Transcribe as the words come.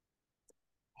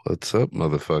What's up,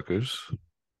 motherfuckers?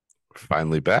 We're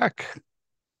finally back.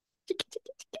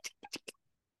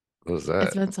 What was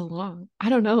It's that? been so long. I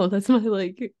don't know. That's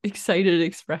my excited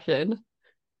expression.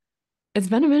 It's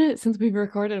been a minute since we've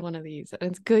recorded one of these, and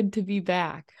it's good to be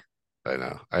back. I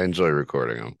know. I enjoy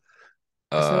recording them.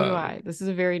 So do I. This is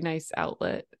a very nice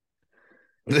outlet.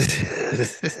 Is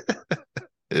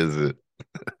it?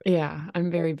 Yeah,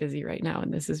 I'm very busy right now,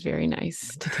 and this is very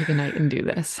nice to take a night and do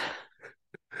this.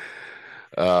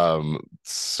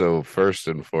 So first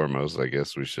and foremost, I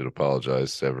guess we should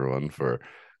apologize to everyone for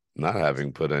not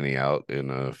having put any out in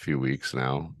a few weeks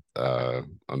now.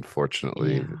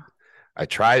 Unfortunately,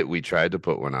 Yeah. we tried to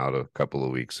put one out a couple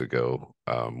of weeks ago,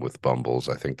 with Bumbles.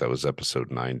 I think that was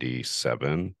episode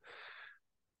 97.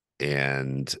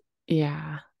 And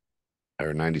Yeah.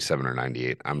 or 97 or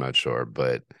 98. I'm not sure,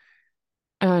 but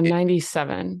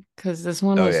 97, because this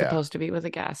one oh was yeah, supposed to be with a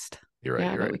guest. you're right. Yeah,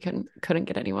 You're but right. we couldn't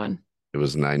get anyone. It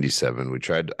was 97.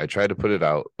 I tried to put it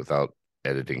out without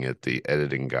editing it. The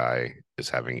editing guy is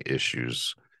having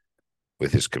issues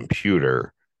with his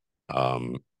computer.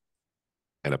 Um,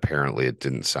 and apparently it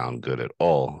didn't sound good at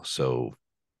all. So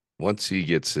once he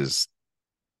gets his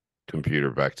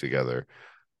computer back together,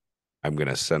 I'm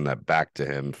gonna send that back to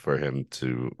him for him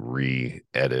to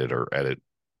re-edit or edit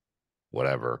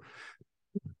whatever.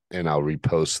 And I'll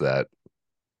repost that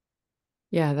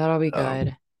Yeah, that'll be um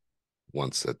good.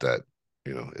 once that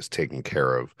is taken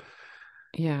care of.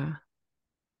 Yeah.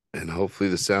 And hopefully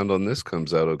the sound on this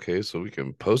comes out okay so we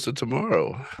can post it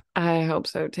tomorrow. I hope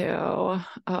so too.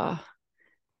 Uh,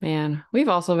 Man, we've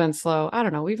also been slow. I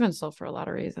don't know. We've been slow for a lot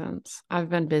of reasons. I've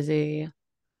been busy,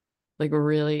 like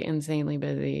really insanely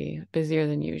busy, busier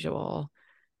than usual.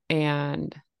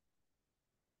 And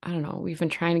I don't know. We've been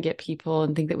trying to get people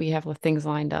and think that we have things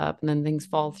lined up, and then things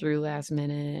fall through last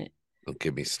minute. Don't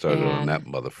get me started on that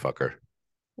And motherfucker.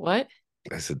 what?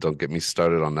 I said, don't get me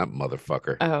started on that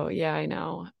motherfucker. Oh, yeah, I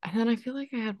know. And then I feel like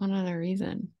I had one other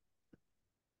reason.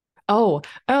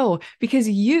 Because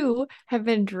you have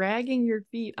been dragging your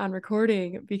feet on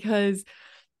recording because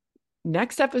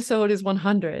next episode is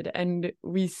 100, and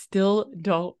we still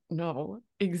don't know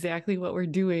exactly what we're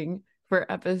doing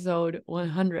for episode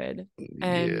 100.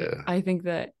 And Yeah. I think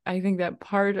that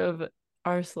part of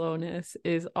our slowness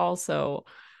is also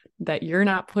that you're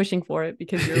not pushing for it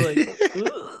because you're like,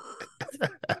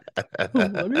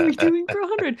 what are we doing for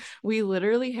 100? We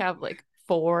literally have like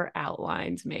four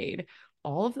outlines made.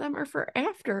 All of them are for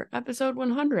after episode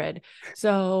 100.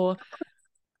 So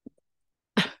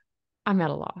I'm at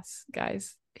a loss,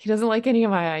 guys. He doesn't like any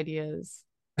of my ideas.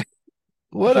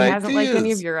 What He hasn't liked any of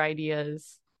ideas? your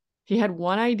ideas. He had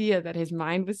one idea that his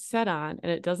mind was set on,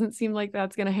 and it doesn't seem like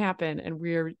that's going to happen. And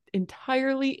we're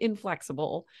entirely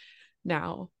inflexible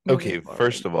now moving Okay,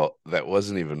 first forward. of all, that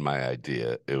wasn't even my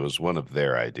idea. It was one of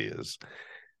their ideas.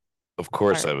 Of All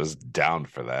course, I right. was down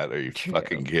for that. Are you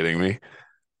fucking True. kidding me?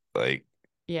 Like,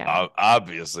 Yeah.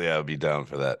 obviously, I would be down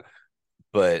for that.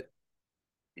 But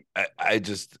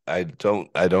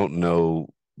I don't know.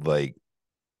 Like,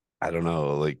 I don't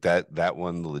know. Like that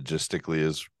one logistically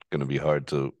is going to be hard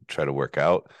to try to work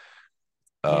out.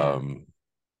 Yeah. Um,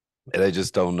 and I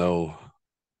just don't know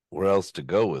where else to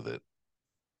go with it,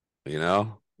 you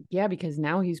know? Yeah, because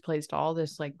now he's placed all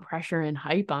this like pressure and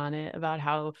hype on it about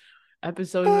how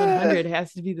episode Eh, 100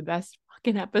 has to be the best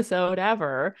fucking episode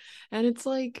ever. And it's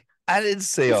like, I didn't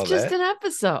say it's all just that. an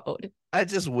episode. I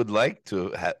just would like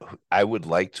to I would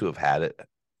like to have had it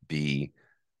be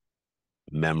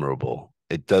memorable.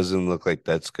 It doesn't look like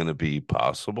that's going to be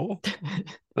possible.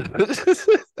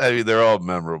 I mean, they're all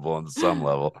memorable on some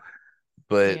level,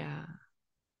 but Yeah.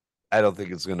 I don't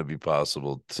think it's going to be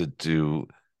possible to do.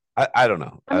 I don't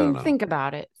know. I I don't mean, know. think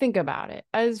about it. Think about it.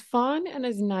 As fun and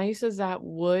as nice as that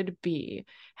would be,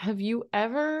 have you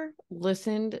ever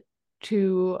listened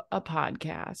to a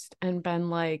podcast and been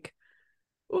like,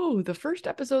 oh, the first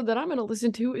episode that I'm going to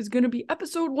listen to is going to be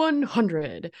episode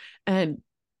 100, and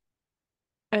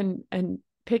and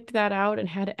picked that out and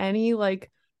had any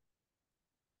like,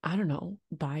 I don't know,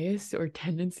 bias or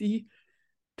tendency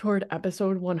toward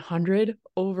episode 100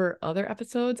 over other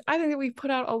episodes? I think that we've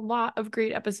put out a lot of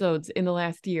great episodes in the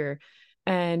last year,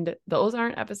 and those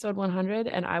aren't episode 100.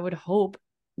 And I would hope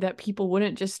that people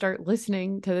wouldn't just start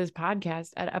listening to this podcast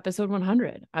at episode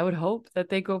 100. I would hope that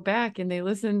they go back and they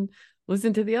listen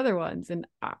to the other ones. And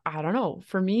I don't know.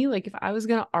 For me, like if I was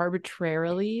going to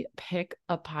arbitrarily pick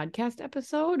a podcast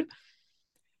episode,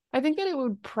 I think that it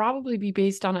would probably be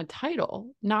based on a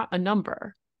title, not a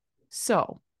number.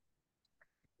 So,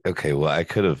 Okay, well, I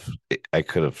could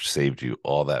have saved you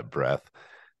all that breath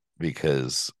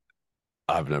because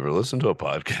I've never listened to a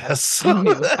podcast. I So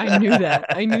knew. I knew that.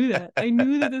 I knew that. I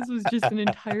knew that this was just an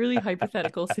entirely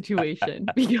hypothetical situation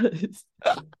because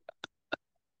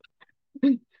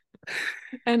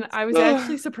and I was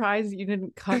actually surprised you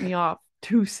didn't cut me off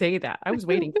to say that. I was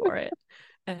waiting for it.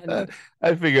 And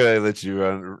I figured I'd let you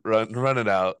run it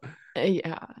out.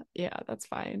 yeah, yeah, that's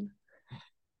fine. I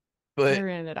But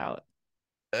ran it out.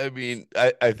 I mean,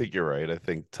 I think you're right. I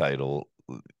think title.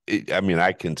 I mean,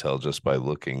 I can tell just by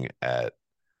looking at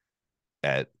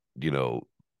you know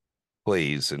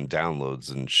plays and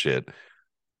downloads and shit.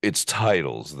 It's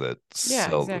titles that Yeah,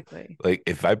 sell. exactly. Like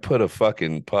if I put a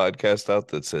fucking podcast out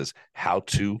that says "How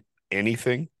to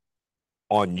Anything"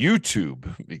 on YouTube,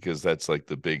 because that's like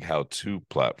the big how-to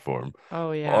platform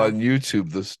Oh yeah. on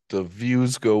YouTube, the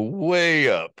views go way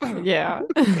up. I Yeah.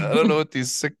 don't know what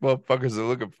these sick motherfuckers are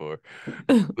looking for,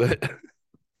 but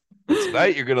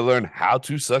tonight you're gonna learn how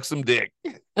to suck some dick.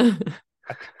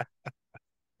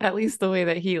 At least the way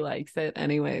that he likes it,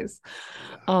 anyways.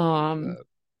 Yeah, there's Um, that.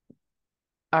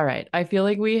 all right. I feel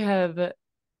like we have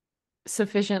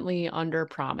sufficiently under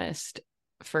promised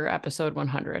for episode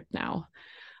 100 now.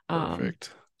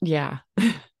 Perfect. Yeah,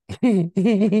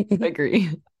 agree.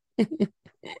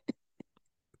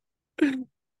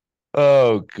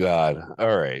 Oh God.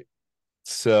 All right.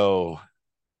 So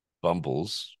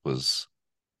Bumbles was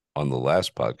on the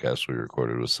last podcast we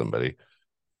recorded with somebody,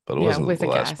 but it Yeah, wasn't with the a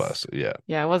last guest. podcast. Yeah.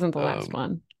 Yeah, it wasn't the last Um,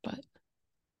 one, but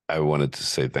I wanted to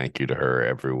say thank you to her,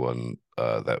 everyone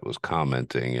that was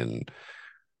commenting and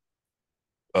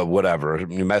whatever,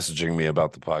 messaging me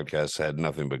about the podcast had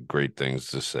nothing but great things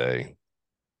to say.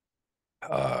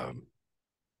 Um,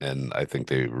 and I think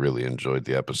they really enjoyed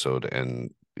the episode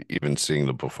and even seeing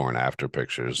the before and after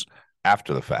pictures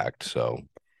after the fact. So,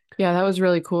 yeah, that was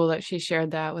really cool that she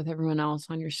shared that with everyone else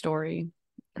on your story.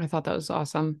 I thought that was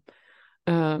awesome.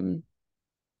 Um,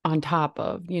 on top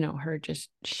of, her just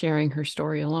sharing her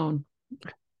story alone.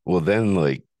 well, then,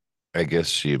 like, I guess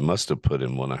she must have put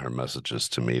in one of her messages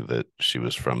to me that she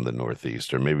was from the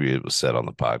Northeast, or maybe it was said on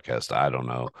the podcast. I don't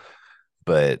know.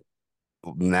 But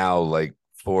now, like,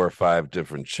 four or five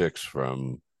different chicks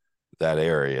from that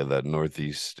area, that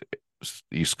Northeast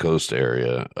East Coast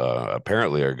area,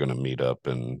 apparently are going to meet up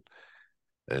and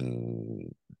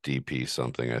DP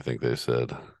something. I think they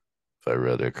said, if I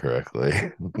read it correctly.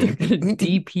 They're gonna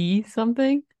DP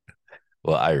something?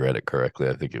 Well, I read it correctly.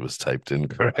 I think it was typed in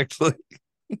correctly.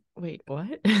 Wait,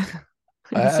 what? I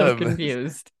I'm had so a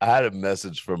confused. I had a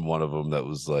message from one of them that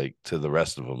was like to the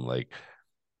rest of them, like,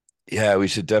 yeah, we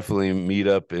should definitely meet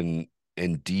up and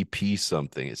DP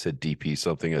something. It said DP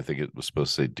something. I think it was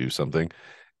supposed to say do something.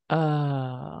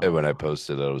 And when I Oh.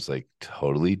 posted it, I was like,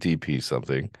 totally DP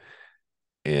something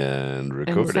and And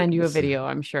record send you a it. video.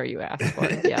 I'm sure you asked for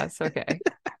it. Yes, okay.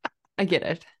 I get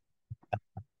it.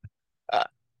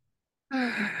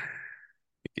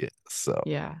 Yeah, so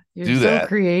Yeah. You're do so that.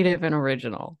 creative and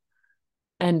original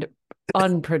and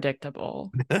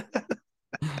unpredictable.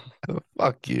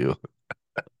 Fuck you.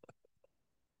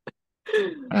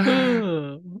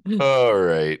 Oh. All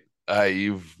right.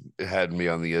 You've had me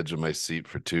on the edge of my seat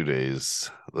for 2 days.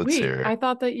 Let's Wait, hear I it.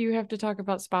 thought that you have to talk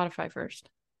about Spotify first.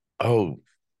 Oh,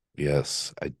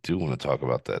 yes, I do want to talk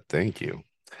about that. Thank you.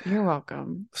 You're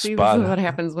welcome. See, this is Spot. what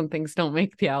happens when things don't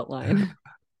make the outline.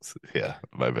 Yeah,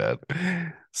 my bad.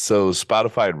 So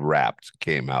Spotify Wrapped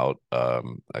came out.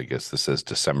 I guess this says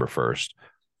December 1st,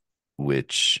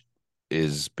 which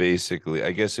is basically,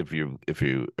 I guess if you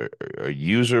are a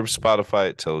user of Spotify,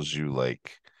 it tells you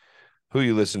like who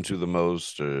you listen to the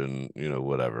most and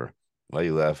whatever. Why are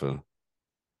you laughing?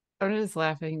 I'm just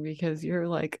laughing because you're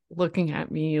like looking at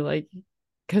me like,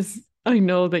 because I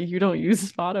know that you don't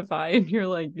use Spotify and you're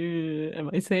like, am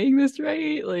I saying this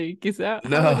right? Like, is that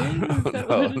how it No, is? Is that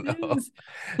what no, it no. is?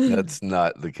 That's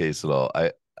not the case at all.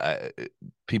 I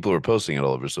people are posting it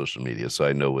all over social media, so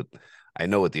I know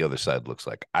what the other side looks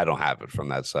like. I don't have it from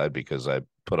that side because I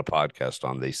put a podcast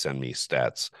on. They send me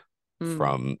stats Mm.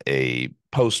 from a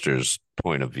poster's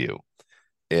point of view,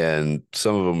 and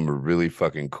some of them are really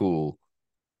fucking cool.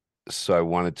 So I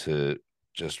wanted to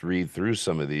just read through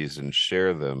some of these and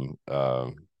share them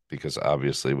because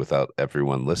obviously, without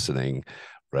everyone listening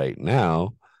right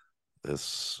now,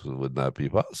 this would not be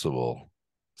possible.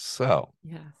 So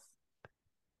Yes.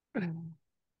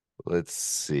 let's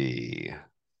see.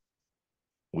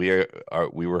 We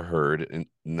were heard in,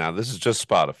 now this is just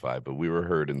Spotify, but we were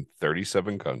heard in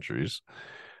 37 countries.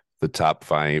 The top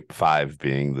five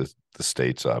being the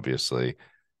states, obviously,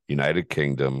 United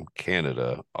Kingdom,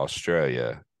 Canada,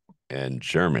 Australia, and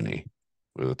Germany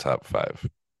were the top five.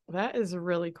 That is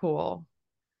really cool.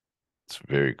 It's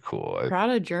very cool.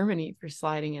 Proud of Germany for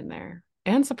sliding in there.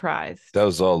 and surprised. That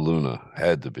was all Luna.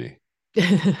 Had to be.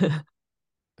 It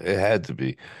had to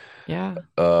be. Yeah,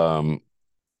 Um,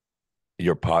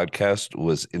 your podcast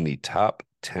was in the top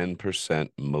 10%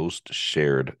 most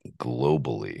shared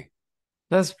globally.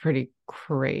 that's pretty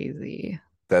crazy.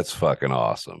 That's fucking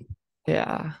awesome.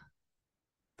 Yeah.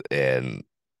 And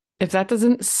If that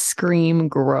doesn't scream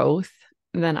growth,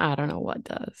 then I don't know what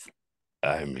does.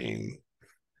 I mean,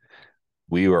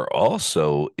 we were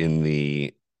also in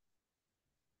the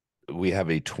we have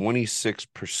a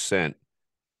 26%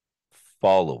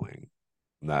 following.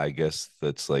 Now, I guess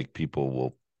that's like people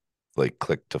will like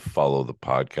click to follow the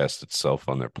podcast itself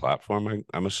on their platform,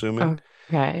 I'm assuming.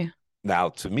 Okay. Now,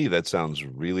 to me, that sounds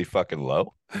really fucking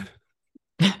low.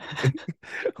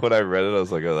 When I read it, I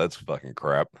was like, oh, that's fucking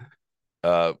crap.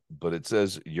 But it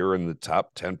says you're in the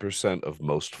top 10% of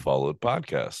most followed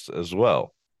podcasts as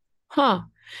well. Huh.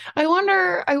 I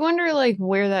wonder like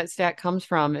where that stat comes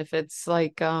from. If it's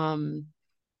like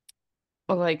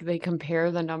they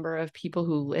compare the number of people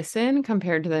who listen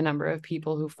compared to the number of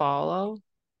people who follow.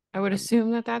 I would I'm,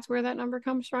 assume that that's where that number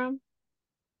comes from.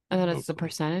 And then no it's the clue.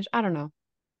 percentage. I don't know.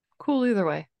 Cool either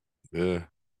way. Yeah.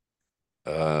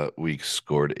 We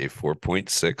scored a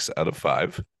 4.6 out of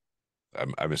 5.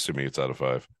 I'm assuming it's out of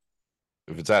 5.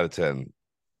 If it's out of 10,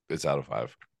 it's out of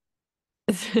 5.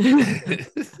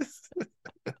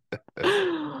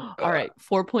 All right,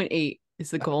 4.8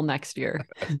 is the goal next year.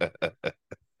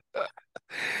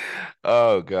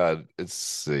 Oh God, it's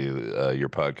see your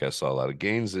podcast saw a lot of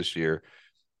gains this year.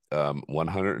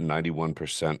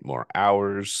 191% more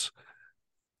hours,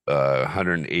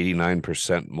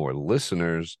 189% more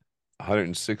listeners,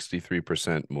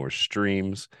 163% more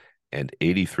streams, and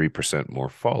 83% more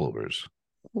followers.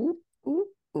 Ooh, ooh,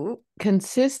 ooh.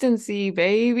 Consistency,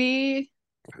 baby.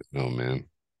 Oh man,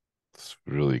 it's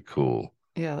really cool.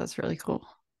 Yeah, that's really cool.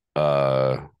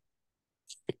 Uh,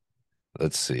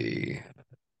 let's see.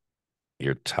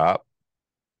 Your top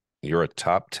You're a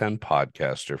top 10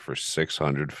 podcaster for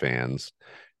 600 fans.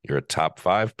 You're a top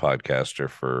 5 podcaster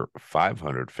for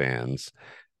 500 fans.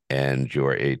 And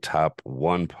you're a top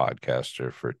 1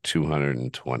 podcaster for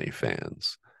 220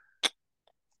 fans.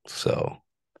 So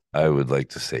I would like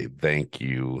to say thank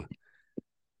you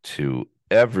to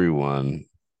everyone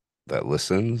that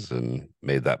listens and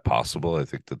made that possible. I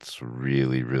think that's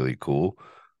really, really cool.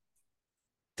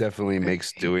 Definitely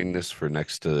makes doing this for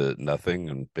next to nothing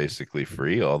and basically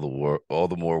free all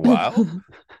the more while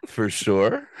for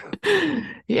sure.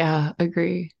 Yeah,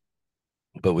 agree.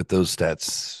 But with those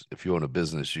stats, if you own a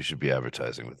business, you should be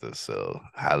advertising with this. So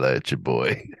holla at your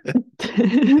boy.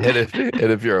 And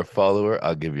if you're a follower,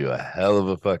 I'll give you a hell of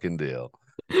a fucking deal.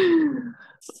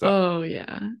 So Oh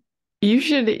yeah. You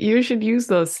should use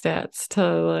those stats to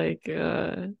like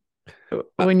I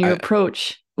when you I,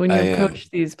 approach when I you am. approach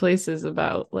these places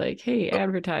about like, hey,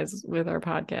 advertise with our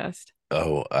podcast.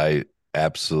 Oh, I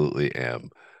absolutely am.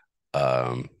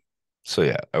 Um, so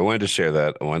yeah, I wanted to share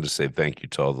that. I wanted to say thank you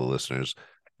to all the listeners,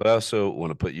 but I also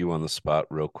want to put you on the spot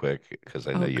real quick because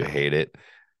I know Oh you God. hate it,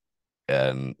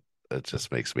 and it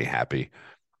just makes me happy.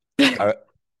 I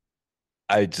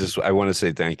I want to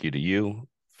say thank you to you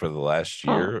for the last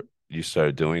Oh, year. You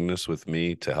started doing this with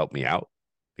me to help me out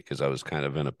because I was kind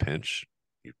of in a pinch.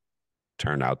 You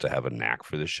turned out to have a knack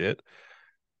for this shit,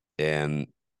 and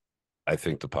I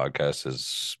think the podcast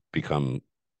has become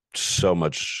so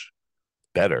much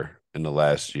better in the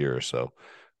last year or so.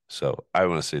 So I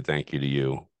want to say thank you to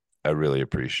you. I really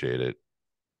appreciate it.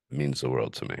 It means the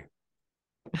world to me.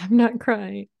 I'm not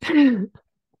crying.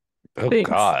 Oh Thanks.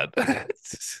 God. I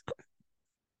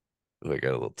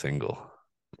got a little tingle.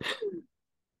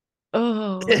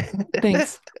 Oh,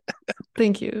 thanks.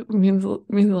 Thank you. It means a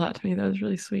lot to me. That was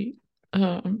really sweet.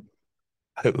 Um,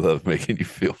 I love making you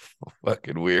feel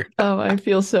fucking weird. oh, I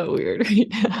feel so weird right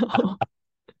now.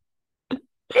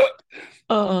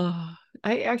 Oh,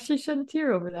 I actually shed a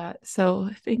tear over that. So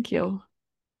thank you.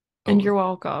 And Oh, you're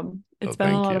welcome. oh, It's been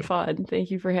a thank lot you. of fun.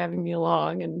 Thank you for having me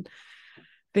along. And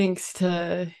thanks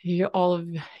to you, all of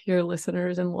your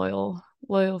listeners and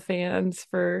loyal fans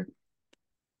for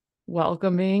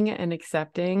welcoming and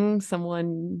accepting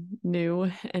someone new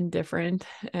and different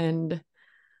and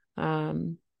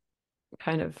um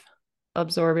kind of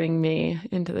absorbing me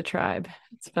into the tribe.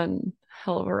 It's been a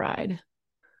hell of a ride.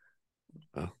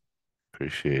 Oh,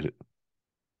 appreciate it.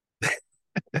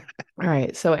 All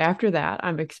right. So after that,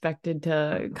 I'm expected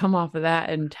to come off of that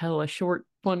and tell a short,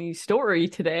 funny story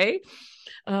today.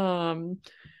 Um,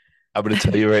 I'm gonna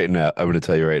tell you right now. I'm gonna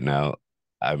tell you right now.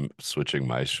 I'm switching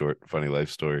my short, funny life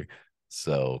story.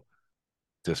 So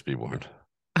just be warned.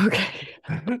 okay.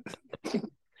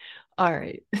 All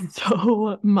right.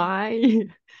 So my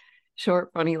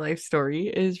short funny life story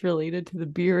is related to the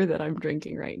beer that I'm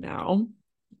drinking right now.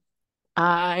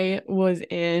 I was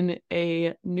in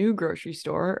a new grocery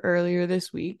store earlier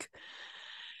this week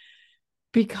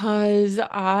because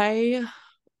I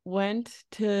went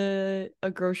to a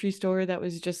grocery store that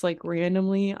was just like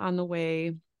randomly on the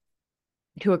way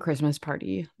to a Christmas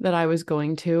party that I was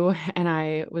going to. And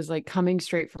I was like coming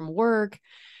straight from work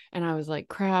and I was like,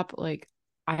 crap, like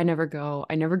I never go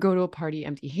to a party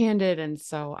empty handed. And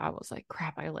so I was like,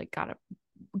 crap, I like gotta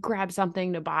grab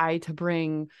something to buy to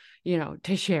bring,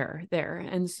 to share there.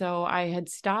 And so I had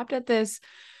stopped at this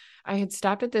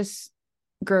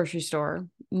grocery store,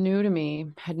 new to me,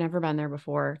 had never been there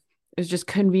before. It was just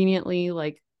conveniently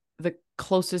like the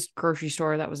closest grocery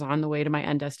store that was on the way to my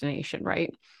end destination,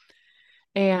 right?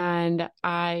 And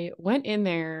I went in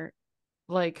there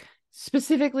like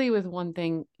specifically with one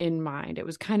thing in mind. It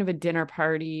was kind of a dinner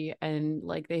party, and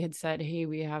like they had said, hey,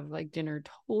 we have like dinner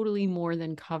totally more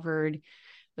than covered.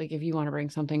 Like if you want to bring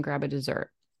something, grab a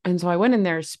dessert. And so I went in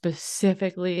there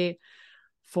specifically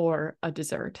for a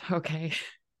dessert. Okay.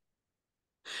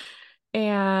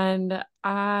 And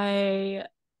I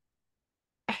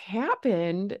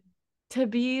happened to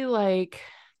be like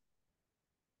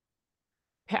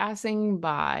passing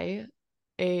by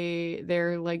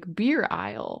their like beer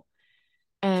aisle,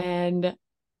 and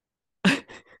I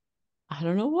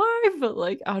don't know why, but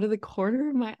like out of the corner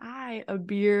of my eye, a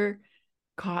beer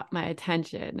caught my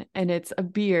attention. And it's a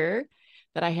beer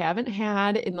that I haven't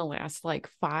had in the last like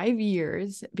 5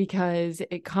 years because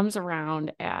it comes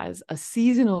around as a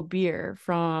seasonal beer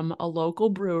from a local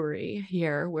brewery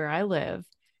here where I live.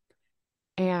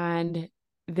 And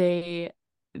they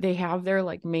they have their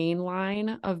like main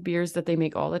line of beers that they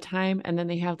make all the time, and then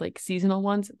they have like seasonal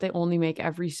ones that they only make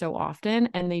every so often,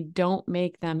 and they don't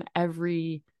make them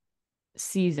every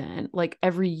season, like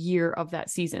every year of that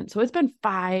season. So it's been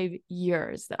 5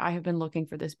 years that I have been looking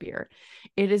for this beer.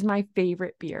 It is my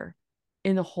favorite beer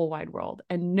in the whole wide world.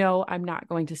 And no, I'm not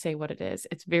going to say what it is.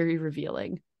 It's very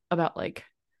revealing about like,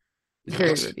 it's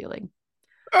very revealing.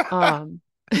 Um,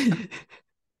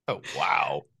 Oh,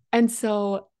 wow. and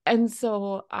so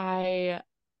I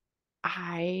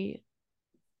I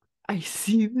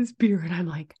see this beer and I'm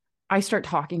like, I start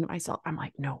talking to myself. I'm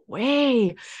like, no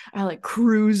way. I like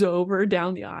cruise over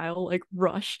down the aisle, like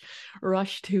rush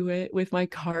to it with my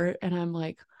cart. And I'm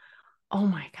like, oh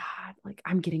my God, like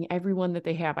I'm getting everyone that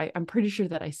they have. I'm pretty sure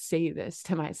that I say this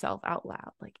to myself out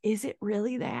loud. Like, is it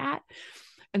really that?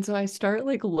 And so I start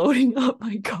like loading up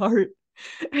my cart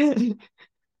and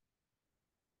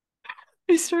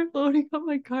I start loading up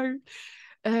my cart.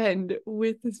 And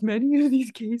with as many of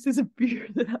these cases of beer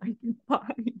that I can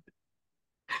find,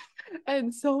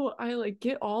 and so I like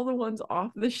get all the ones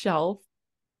off the shelf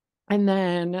and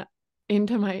then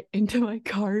into my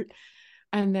cart.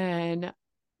 And then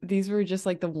these were just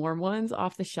like the warm ones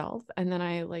off the shelf. And then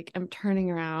I like am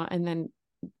turning around and then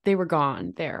they were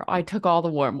gone there. I took all the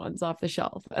warm ones off the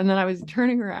shelf. And then I was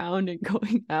turning around and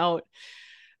going out.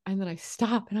 And then I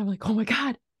stop and I'm like, oh my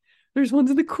God, there's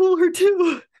ones in the cooler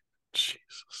too. Jesus.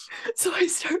 So I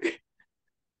start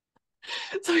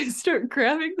so I start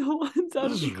grabbing the ones out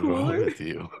What of the is wrong cooler. with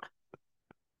you?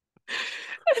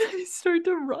 And I start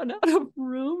to run out of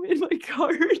room in my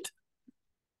cart.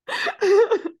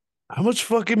 How much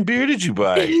fucking beer did you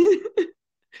buy?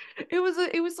 It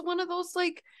was one of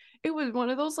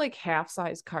those like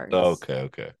half-size Oh, carts. okay,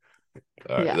 okay.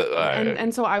 All right. Yeah. All right.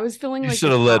 And so I was filling You like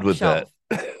should the have led top with that.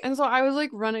 shelf. And so I was like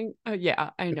running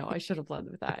yeah, I know I should have led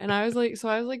with that. And I was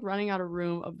like running out of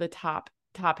room of the top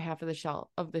half of the shelf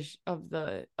of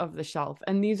the shelf.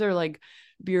 And these are like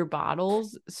beer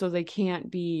bottles, so they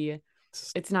can't be,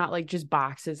 it's not like just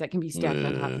boxes that can be stacked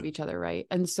on top of each other, right?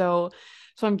 And so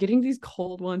I'm getting these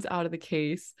cold ones out of the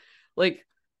case like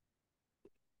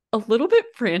a little bit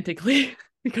frantically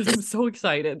because I'm so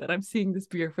excited that I'm seeing this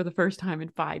beer for the first time in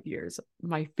 5 years,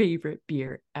 my favorite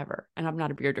beer ever. And I'm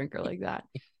not a beer drinker like that.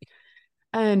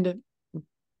 And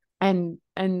I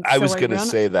so was I gonna run.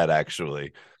 say that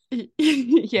actually. You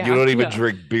Yeah, don't even yeah,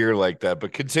 drink beer like that,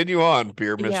 but continue on,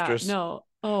 beer yeah. mistress. No.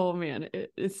 Oh man.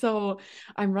 So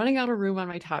I'm running out of room on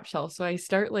my top shelf. So I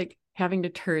start like having to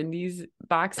turn these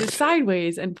boxes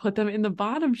sideways and put them in the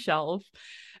bottom shelf.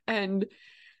 And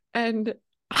and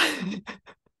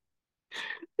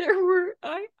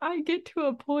I get to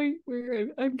a point where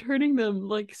I'm turning them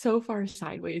like so far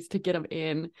sideways to get them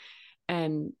in,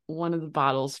 and one of the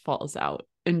bottles falls out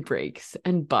and breaks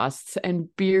and busts,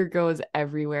 and beer goes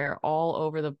everywhere, all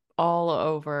over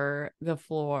the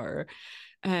floor.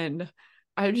 And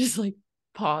I just like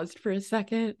paused for a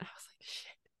second. I was like,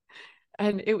 shit.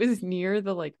 and it was near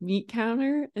the like meat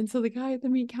counter. And so the guy at the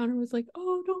meat counter was like,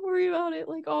 "Oh, don't worry about it.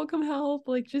 Like, I'll come help.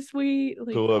 Like, just wait.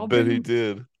 Like, Oh, I I'll bet he bring."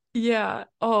 did. Yeah.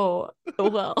 Oh,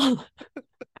 well.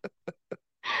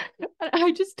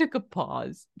 I just took a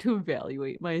pause to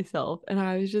evaluate myself. And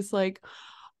I was just like,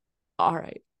 all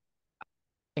right,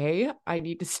 I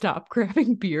need to stop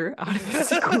grabbing beer out of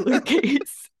this cooler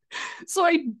case. So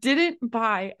I didn't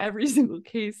buy every single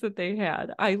case that they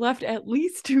had. I left at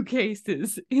least 2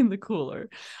 cases in the cooler.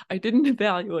 I didn't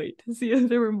evaluate to see if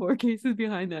there were more cases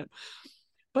behind that.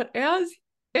 But as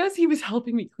he was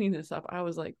helping me clean this up, I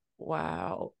was like,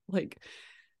 wow, like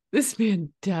this man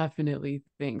definitely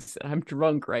thinks that I'm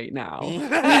drunk right now.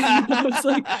 I was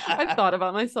like, I thought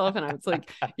about myself and I was like,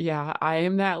 yeah, I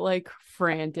am that like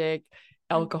frantic,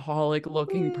 alcoholic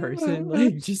looking person,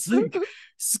 like just like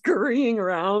scurrying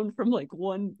around from like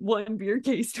one beer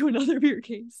case to another beer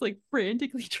case, like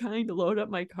frantically trying to load up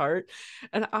my cart.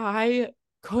 And I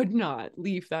could not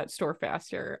leave that store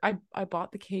faster. I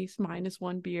bought the case minus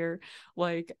one beer.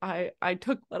 Like I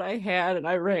took what I had and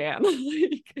I ran.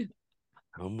 Like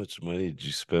How much money did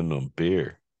you spend on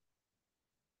beer?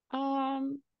 a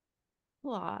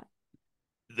lot.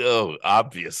 No,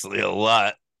 obviously a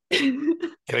lot. Can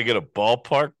I get a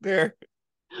ballpark there?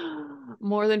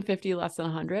 More than 50, less than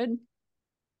 100.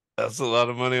 That's a lot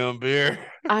of money on beer.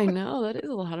 I know that is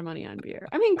a lot of money on beer.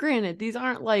 I mean, granted, these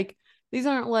aren't like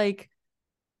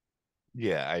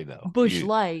Yeah, I know. Bush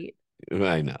Light.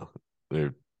 I know.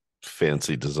 They're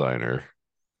fancy designer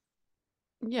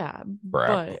Yeah,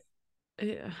 crap. but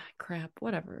crap,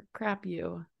 whatever. Crap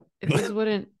you. If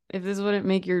this wouldn't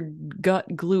make your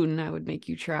gut gluten, I would make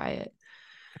you try it.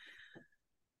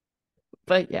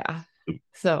 But yeah.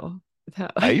 So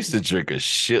that, I used to drink a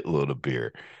shitload of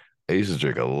beer. I used to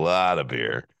drink a lot of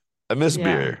beer. I miss yeah.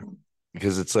 beer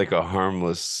because it's like a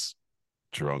harmless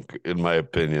drunk, in my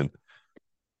opinion.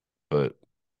 But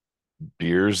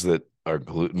beers that are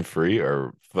gluten free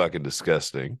are fucking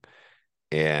disgusting,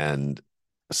 and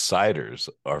ciders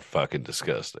are fucking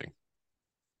disgusting.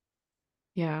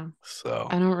 Yeah. So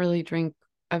I don't really drink.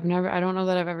 I don't know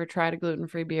that I've ever tried a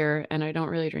gluten-free beer, and I don't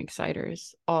really drink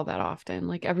ciders all that often.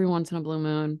 Like every once in a blue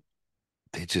moon.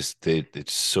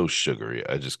 it's so sugary.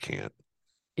 I just can't.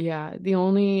 Yeah, the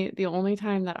only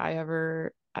time that I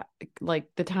ever like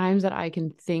the times that I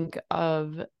can think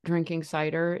of drinking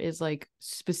cider is like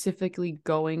specifically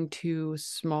going to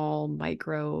small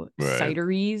micro Right.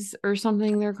 cideries or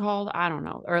something they're called. I don't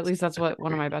know, or at least that's what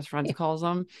one of my best friends calls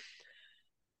them.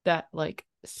 That like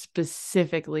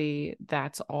specifically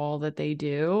that's all that they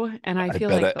do. And I feel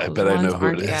like I those bet I ones know who it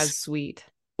aren't is. as sweet.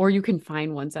 Or you can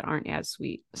find ones that aren't as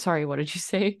sweet. Sorry, what did you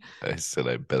say? I said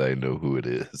I bet I know who it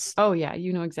is. Oh yeah,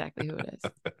 you know exactly who it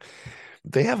is.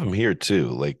 They have them here too.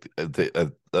 Like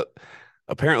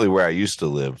apparently where I used to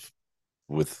live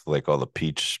with like all the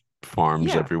peach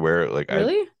farms Yeah. everywhere. Like I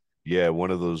Really? yeah,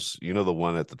 one of those, the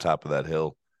one at the top of that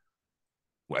hill.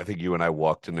 I think you and I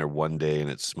walked in there one day and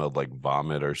it smelled like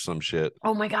vomit or some shit.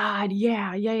 Oh my God.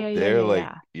 Yeah. Yeah. Yeah. Yeah. They're Yeah. like,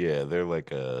 Yeah. yeah, they're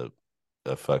like a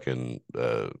fucking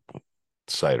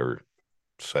cider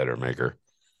cider maker.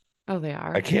 Oh, they I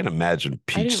are. can't imagine I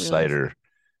peach didn't realize. cider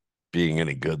being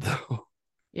any good though.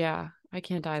 Yeah, I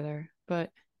can't either. But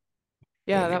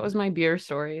yeah, that Anyway, was my beer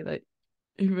story that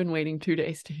you've been waiting 2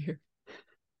 days to hear.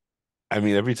 I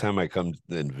mean, every time I come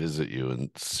and visit you and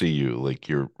see you, like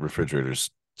your refrigerator's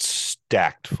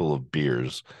stacked full of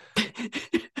beers,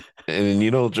 and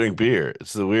you don't drink beer.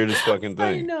 It's the weirdest fucking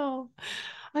I thing. know.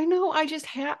 I know. I just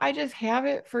have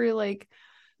it for like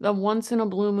the once in a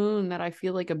blue moon that I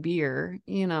feel like a beer,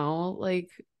 like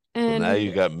Well, now and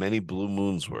you got many blue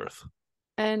moons worth.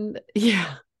 and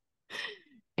yeah.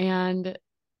 And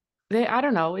I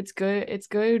don't know, it's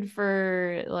good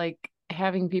for like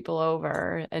having people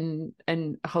over and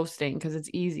hosting because it's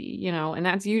easy, and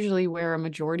that's usually where a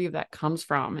majority of that comes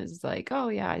from is like, oh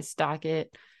yeah, I stock it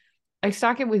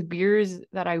with beers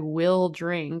that I will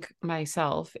drink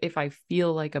myself if I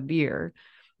feel like a beer,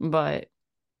 but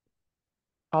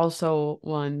also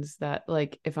ones that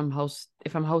like if I'm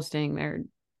hosting, they're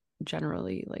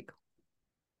generally like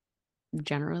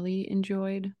generally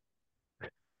enjoyed.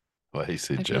 Why do you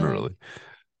say I feel like generally?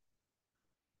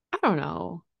 I don't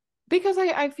know. Because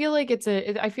I feel like it's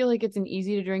an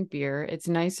easy to drink beer. It's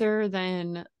nicer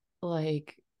than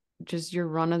like just your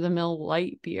run of the mill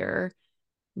light beer,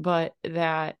 but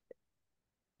that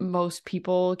most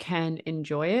people can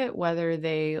enjoy it, whether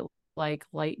they like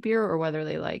light beer or whether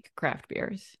they like craft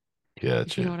beers. If you know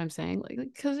Gotcha. what I'm saying? Like,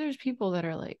 because there's people that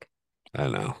are like I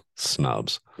know.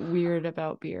 Snubs. weird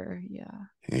about beer. Yeah.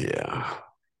 Yeah.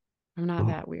 I'm not Well,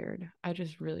 that weird. I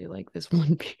just really like this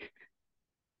one beer.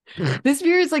 This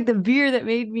beer is like the beer that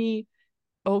made me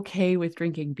okay with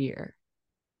drinking beer.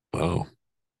 Oh,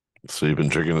 so you've been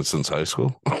drinking it since high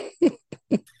school?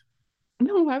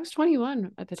 No, I was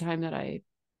 21 at the time that I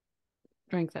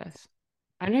drank this.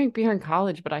 I drank beer in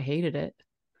college, but I hated it.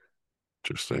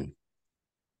 Interesting.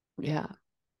 Yeah.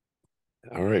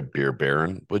 All right, beer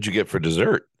baron. What'd you get for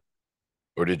dessert?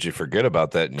 Or did you forget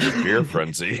about that in your beer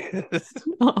frenzy?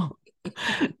 No,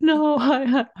 no,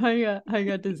 I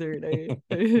got dessert.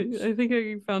 I think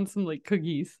I found some like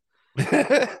cookies.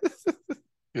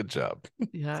 Good job.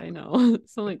 Yeah, I know.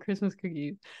 Some like Christmas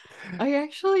cookies. I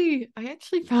actually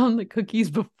found the cookies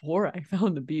before I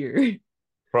found the beer.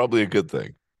 Probably a good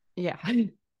thing. Yeah.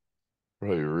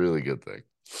 Probably a really good thing.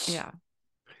 Yeah.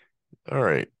 All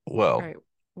right. All Well, right.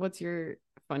 What's your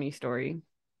funny story?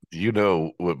 you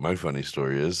know what my funny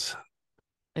story is.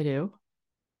 I do.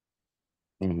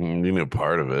 You know,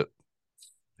 part of it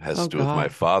has Oh to do with my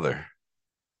God. father.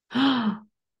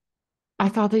 I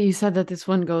thought that you said that this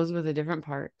one goes with a different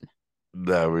part.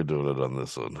 Nah, we're doing it on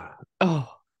this one.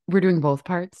 Oh, we're doing both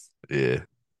parts? Yeah.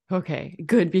 Okay,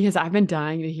 good, because I've been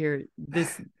dying to hear the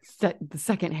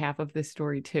second half of this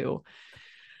story too.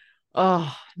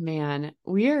 Oh man,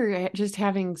 we are just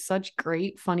having such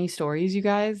great funny stories, you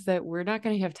guys, that we're not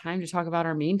going to have time to talk about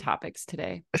our main topics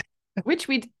today. Which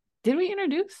we did we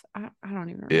introduce? I don't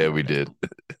even Yeah, remember we at this did.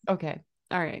 point. Okay.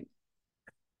 All right.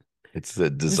 It's the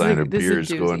This is a designer this is a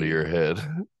beers going to doozy. your head.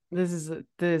 This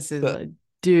is So a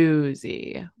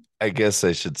doozy. I guess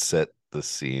I should set the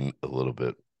scene a little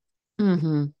bit.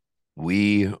 Mm-hmm.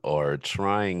 We are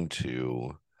trying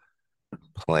to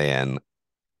plan,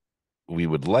 we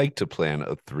would like to plan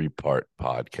a three-part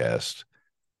podcast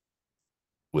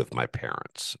with my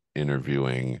parents,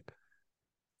 interviewing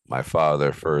my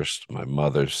father first, my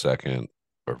mother second,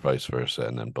 or vice versa,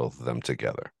 and then both of them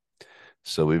together.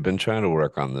 So we've been trying to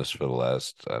work on this for the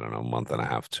last, I don't know, month and a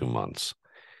half, 2 months.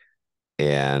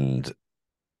 And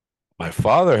my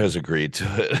father has agreed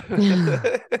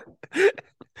to it.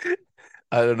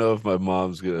 I don't know if my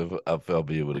mom's gonna, if I'll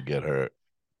be able to get her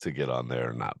to get on there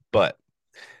or not. But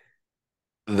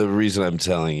the reason I'm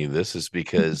telling you this is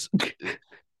because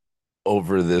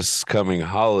over this coming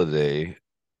holiday,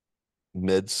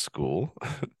 med school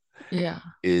Yeah.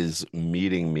 is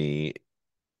meeting me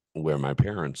where my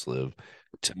parents live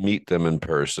to meet them in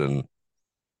person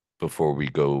before we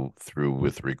go through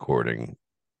with recording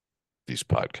these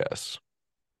podcasts.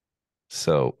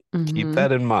 So keep Mm-hmm.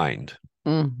 that in mind.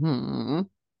 Mm-hmm.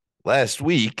 Last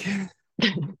week,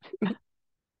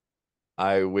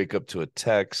 I wake up to a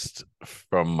text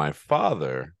from my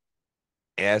father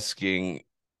asking,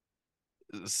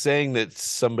 saying that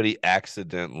somebody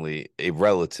accidentally, a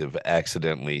relative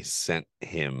accidentally sent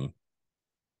him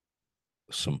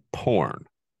some porn.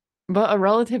 But a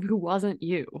relative who wasn't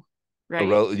you, A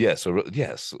right? yes,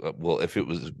 yes. Well, if it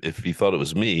was, if he thought it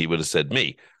was me, he would have said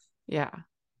me. Yeah.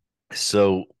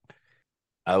 So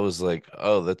I was like,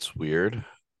 oh, that's weird.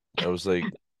 I was like,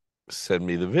 send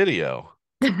me the video.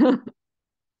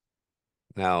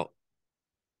 Now,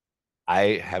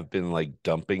 I have been like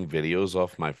dumping videos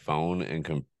off my phone and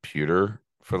computer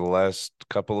for the last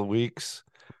couple of weeks.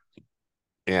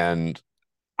 And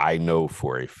I know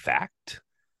for a fact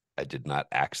I did not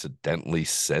accidentally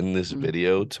send this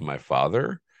video to my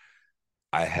father.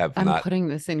 I have I'm not. putting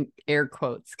this in air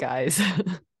quotes, guys.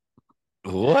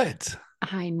 What?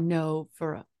 I know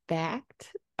for a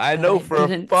fact I that know I for a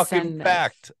didn't fucking send this.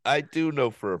 fact. I do know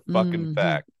for a fucking Mm-hmm.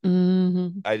 fact.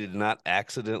 Mm-hmm. I did not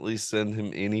accidentally send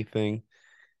him anything.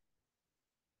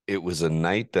 It was a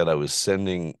night that I was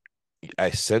sending,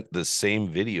 I sent the same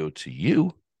video to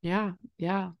you Yeah.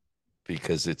 Yeah.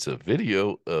 because it's a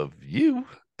video of you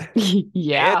and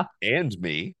Yeah. and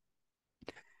me.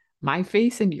 My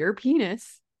face and your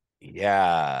penis.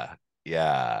 Yeah,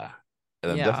 yeah.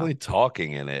 And I'm Yeah. definitely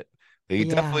talking in it. He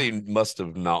Yeah. definitely must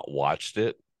have not watched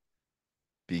it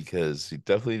because he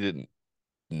definitely didn't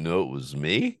know it was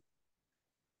me.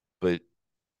 But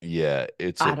yeah,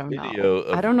 it's a I don't know. video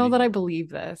I of don't know that I me. believe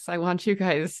this. I want you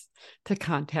guys to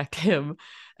contact him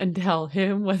and tell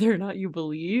him whether or not you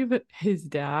believe his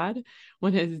dad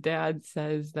when his dad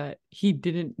says that he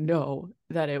didn't know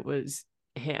that it was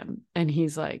him. And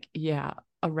he's like, yeah,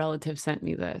 a relative sent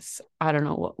me this. I don't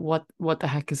know what the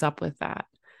heck is up with that.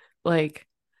 Like,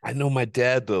 I know my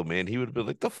dad though, man. He would have been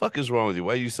like, "The fuck is wrong with you?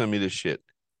 Why you send me this shit?"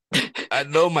 I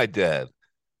know my dad.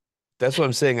 That's what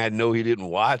I'm saying. I know he didn't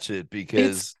watch it it's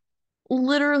because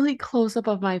literally close up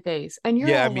of my face. And you're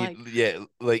yeah, I all mean, like, yeah,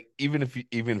 like even if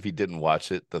he didn't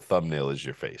watch it, the thumbnail is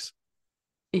your face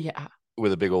yeah.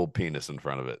 with a big old penis in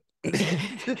front of it.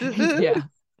 Yeah.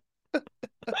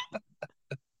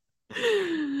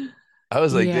 I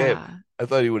was like, damn, Yeah. I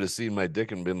thought he would have seen my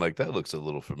dick and been like, that looks a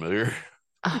little familiar.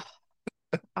 Ugh,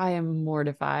 I am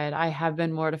mortified. I have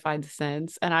been mortified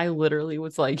since. And I literally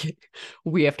was like,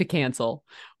 we have to cancel.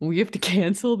 We have to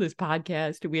cancel this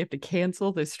podcast. We have to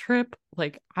cancel this trip.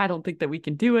 Like, I don't think that we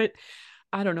can do it.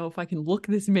 I don't know if I can look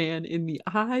this man in the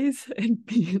eyes and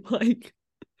be like,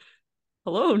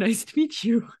 hello, nice to meet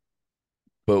you.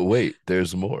 But wait,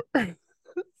 there's more.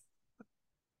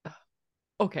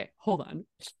 Okay, hold on.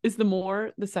 Is the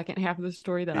more the second half of the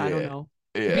story that I don't Yeah. know?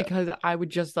 Yeah. Because I would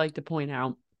just like to point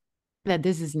out that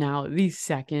this is now the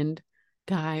second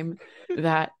time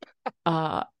that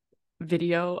uh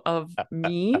video of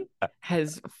me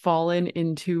has fallen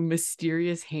into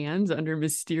mysterious hands under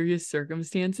mysterious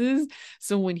circumstances.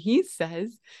 So when he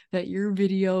says that your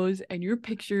videos and your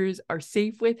pictures are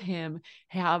safe with him,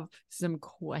 have some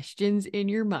questions in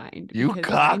your mind You because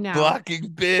cock blocking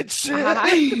bitch.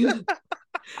 I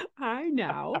I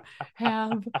now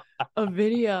have a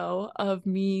video of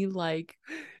me like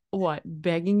what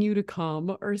begging you to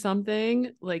come or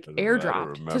something like I don't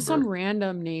airdropped to some remember.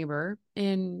 random neighbor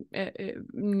in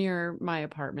near my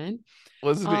apartment.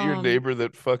 Wasn't it your um neighbor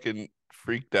that fucking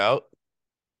freaked out?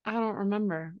 I don't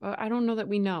remember. I don't know that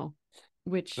we know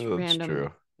which Oh, that's random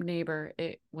true. neighbor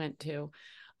it went to.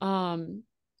 um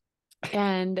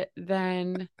and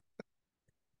then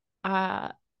uh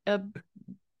a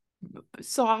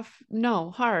soft,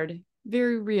 no, hard,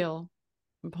 very real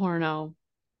porno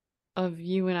of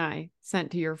you and I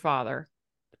sent to your father,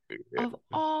 Yeah. of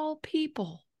all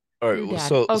people, All right. your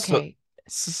Well, dad. Okay,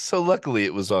 so luckily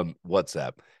it was on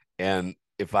WhatsApp, and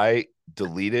if I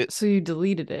delete it, so you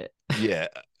deleted it. yeah,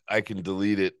 I can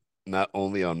delete it not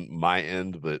only on my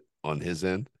end but on his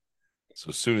end. So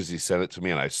as soon as he sent it to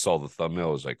me and I saw the thumbnail,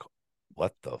 I was like,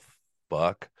 "What the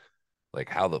fuck? Like,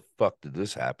 how the fuck did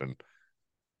this happen?"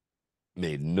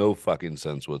 Made no fucking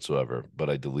sense whatsoever. But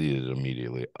I deleted it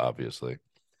immediately, obviously.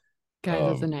 Guys,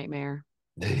 that's a Um, nightmare.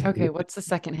 Okay, what's the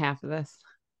second half of this?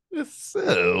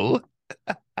 so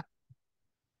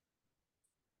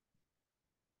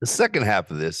the second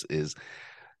half of this is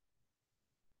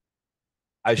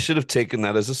I should have taken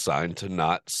that as a sign to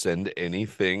not send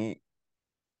anything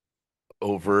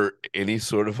over any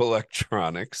sort of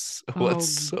electronics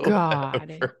Oh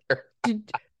God. whatsoever.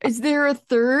 Did, is there a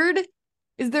third?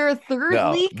 Is there a third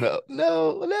No, leak? no,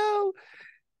 no, no.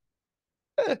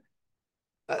 Eh,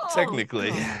 not Oh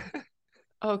technically. God.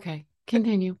 Okay,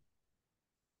 continue.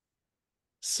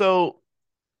 So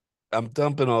I'm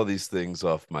dumping all these things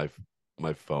off my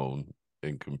phone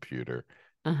and computer,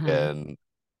 Uh-huh. and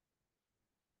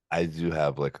I do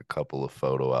have like a couple of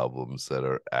photo albums that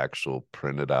are actual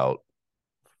printed out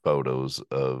photos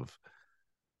of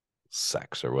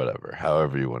sex or whatever,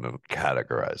 however you want to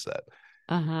categorize that.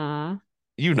 Uh-huh.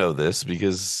 You know this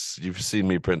because you've seen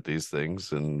me print these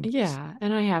things, Yeah,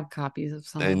 and I have copies of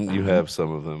some of and you them. have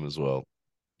some of them as well.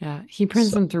 Yeah, he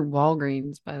prints So, them through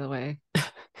Walgreens, by the way.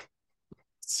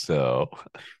 so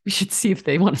We should see if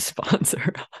they want to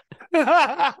sponsor.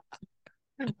 I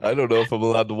don't know if I'm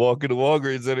allowed to walk into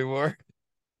Walgreens anymore.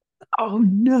 Oh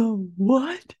no,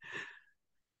 what?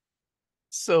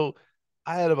 So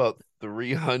I had about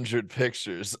 300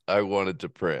 pictures I wanted to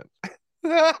print.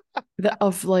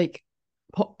 Of like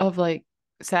of like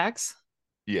sex?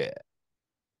 Yeah,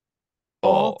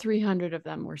 All all 300 of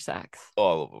them were sex.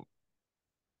 all of them,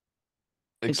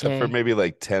 except for Okay. maybe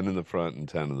like 10 in the front and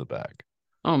 10 in the back.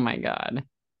 Oh my God.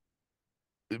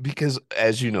 Because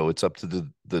as you know, it's up to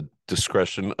the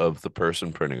discretion of the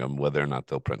person printing them whether or not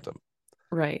they'll print them.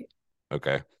 Right.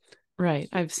 Okay. Right.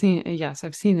 Yes,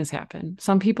 I've seen this happen.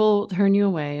 Some people turn you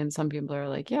away and some people are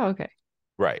like, yeah, okay.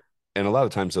 Right. And a lot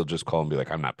of times they'll just call and be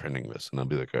like, I'm not printing this. And I'll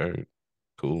be like, all right,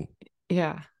 cool.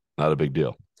 Yeah. Not a big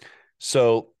deal.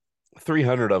 So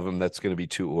 300 of them, that's going to be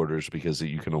two orders because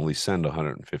you can only send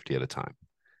 150 at a time.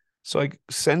 So I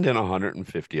send in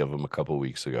 150 of them a couple of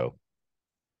weeks ago,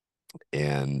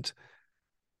 and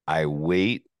I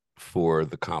wait for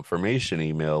the confirmation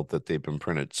email that they've been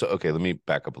printed. So, okay, let me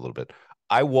back up a little bit.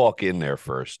 I walk in there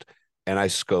first and I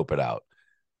scope it out.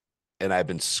 And I've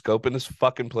been scoping this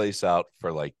fucking place out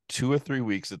for like 2 or 3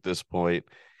 weeks at this point,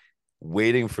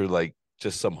 waiting for like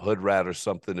just some hood rat or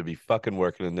something to be fucking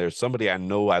working in there. Somebody I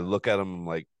know, I look at them, I'm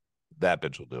like, that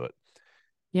bitch will do it.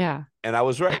 Yeah. And I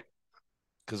was right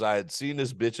because I had seen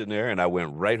this bitch in there and I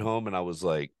went right home and I was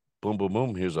like, boom, boom,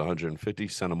 boom, here's 150,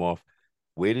 sent them off.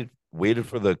 Waited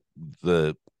for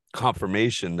the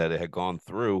confirmation that it had gone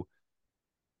through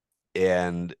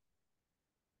and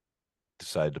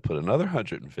decided to put another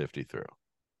 150 through.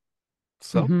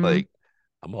 So I'm Mm-hmm. like,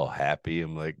 I'm all happy.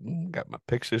 I'm like, got my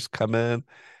pictures coming.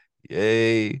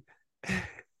 Yay.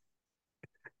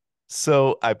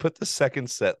 So I put the second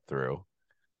set through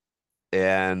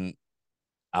and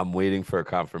I'm waiting for a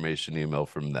confirmation email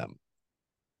from them.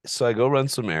 So I go run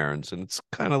some errands and it's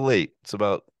kind of late. It's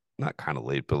about not kind of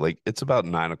late, but like it's about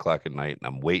 9 o'clock at night and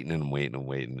I'm waiting and waiting and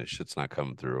waiting. The shit's not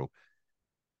coming through.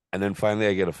 And then finally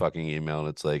I get a fucking email and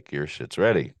it's like, your shit's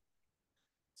ready.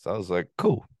 So I was like,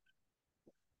 cool.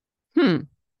 Hmm.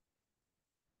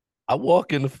 I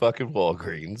walk into fucking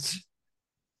Walgreens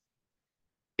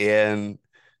and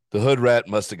the hood rat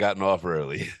must have gotten off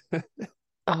early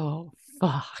Oh,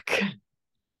 fuck.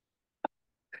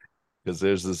 because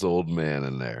there's this old man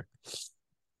in there.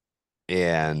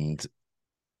 And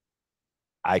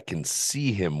I can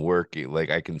see him working. Like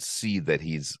I can see that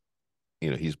he's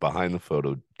behind the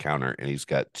photo counter and he's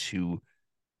got two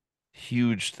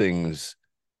huge things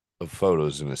of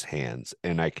photos in his hands.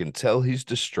 And I can tell he's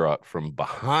distraught from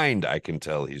behind. I can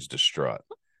tell he's distraught.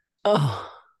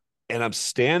 Oh, And I'm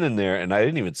standing there and I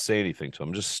didn't even say anything to him.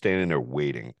 I'm just standing there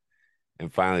waiting.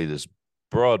 And finally, this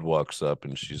broad walks up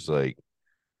and she's like,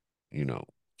 can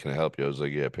I help you? I was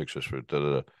like, yeah, pictures for da da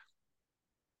da.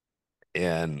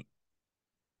 And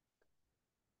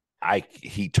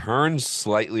he turns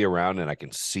slightly around and I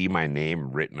can see my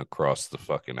name written across the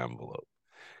fucking envelope.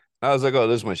 I was like, oh,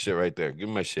 this is my shit right there. Give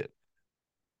me my shit.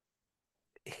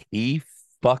 He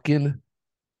fucking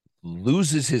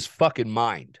loses his fucking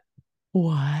mind.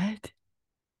 what?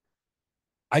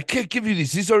 I can't give you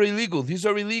these. These are illegal. These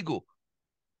are illegal.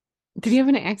 Did he have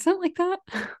an accent like that?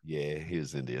 Yeah, he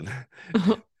was Indian.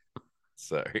 Oh.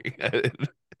 Sorry.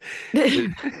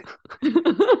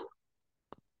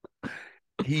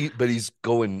 But he's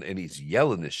going and he's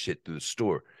yelling this shit through the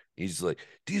store. He's like,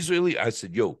 these are illegal. I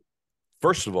said, yo,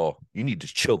 first of all, you need to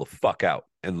chill the fuck out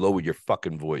and lower your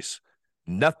fucking voice.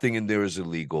 Nothing in there is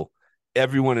illegal.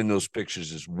 Everyone in those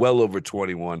pictures is well over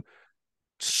 21,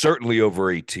 certainly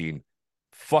over 18.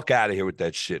 Fuck out of here with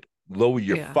that shit. Lower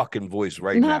your Yeah. fucking voice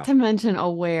right Not now. to mention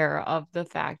aware of the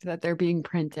fact that they're being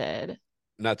printed,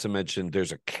 Not to mention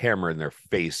there's a camera in their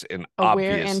face and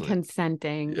aware and obviously,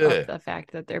 consenting of yeah, the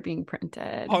fact that they're being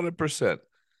printed. 100%.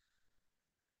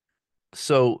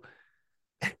 So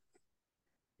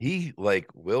he like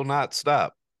will not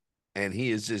stop and he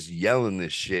is just yelling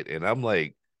this shit and I'm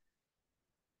like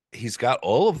he's got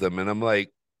all of them and I'm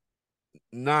like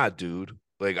nah dude,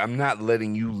 like I'm not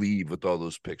letting you leave with all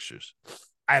those pictures.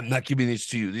 I'm not giving these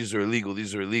to you. These are illegal.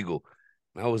 These are illegal.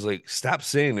 And I was like, stop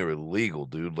saying they're illegal,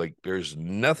 dude. Like there's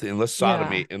nothing Yeah.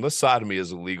 unless sodomy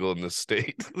is illegal in the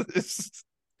state. There's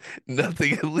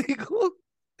nothing illegal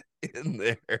in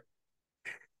there.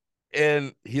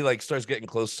 And he like starts getting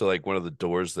close to like one of the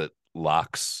doors that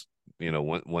locks,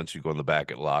 once you go in the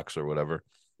back, it locks or whatever.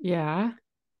 Yeah.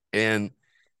 And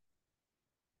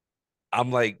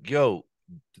I'm like, yo,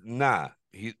 nah.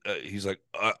 He's like,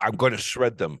 I'm going to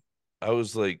shred them. I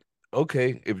was like,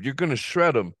 okay, if you're going to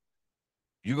shred them,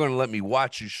 you're going to let me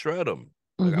watch you shred them.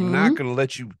 Like, I'm not Mm-hmm. going to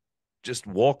let you just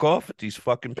walk off with these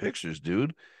fucking pictures,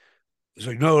 dude. He's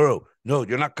like, no, no, no,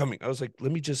 you're not coming. I was like,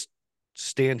 let me just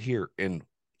stand here and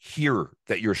hear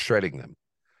that you're shredding them.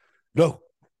 No,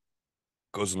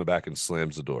 goes in the back and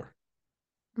slams the door.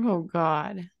 Oh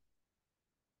God.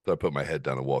 So I put my head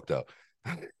down and walked out.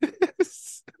 Are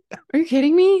you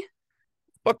kidding me?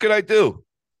 What could I do?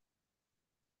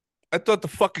 I thought the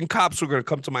fucking cops were going to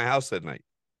come to my house that night.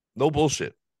 No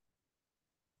bullshit.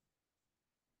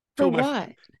 For Two of my, what?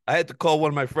 I had to call one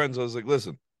of my friends. I was like,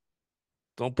 listen,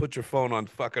 don't put your phone on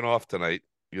fucking off tonight.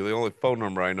 You're the only phone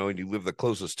number I know, and you live the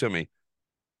closest to me.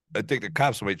 I think the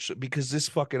cops might because this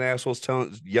fucking asshole's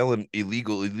yelling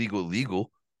illegal, illegal,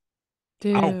 illegal.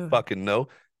 I don't Dude. fucking know.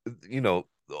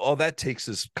 All that takes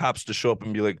is cops to show up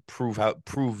and be like, prove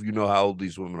you know how old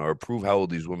these women are, prove how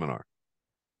old these women are.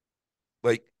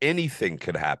 Like anything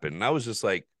could happen. And I was just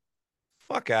like,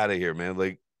 fuck out of here, man.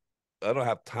 Like, I don't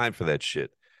have time for that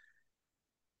shit.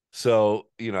 So,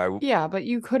 Yeah, but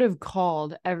you could have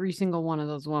called every single one of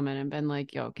those women and been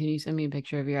like, yo, can you send me a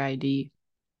picture of your ID?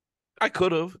 I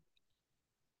could have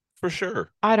for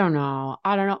sure. I don't know.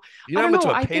 I don't know. You I know how don't much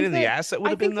know. of a pain in the ass that would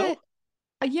I have been, think though?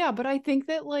 that, yeah, but I think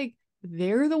that like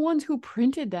they're the ones who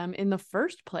printed them in the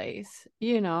first place,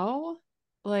 you know?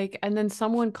 Like, and then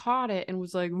someone caught it and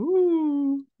was like,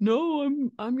 ooh, no,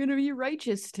 I'm gonna be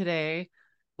righteous today.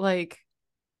 Like,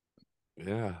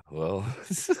 Yeah, well,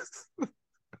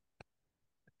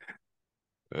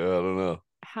 I don't know.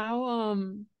 how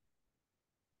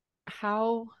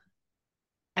how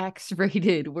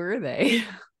X-rated were they?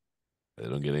 They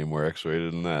don't get any more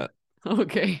X-rated than that.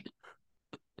 Okay.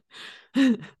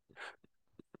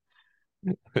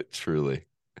 Truly,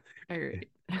 All right.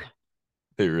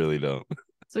 they really don't.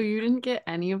 So you didn't get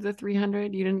any of the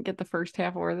 300? You didn't get the first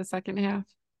half or the second half?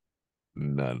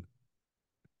 None.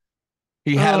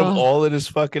 He had them Oh, all in his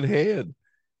fucking hand.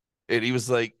 And he was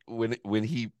like,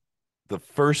 the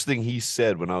first thing he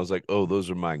said when I was like, oh, those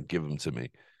are mine, give them to me.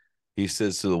 He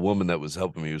says to the woman that was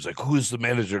helping me, he was like, who's the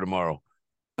manager tomorrow?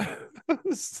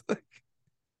 It's like,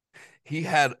 he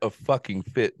had a fucking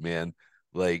fit, man.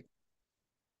 Like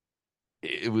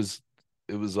it was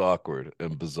it was awkward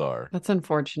and bizarre. that's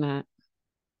unfortunate.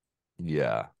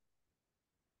 Yeah,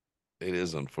 it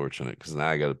is unfortunate because now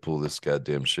I got to pull this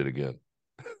goddamn shit again.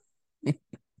 Did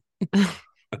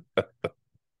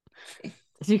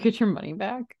you get your money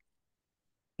back?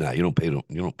 Nah, you don't pay them.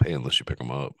 You don't pay unless you pick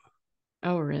them up.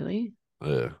 Oh, really?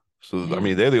 Yeah. So I mean,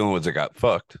 Man. they're the only ones that got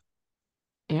fucked.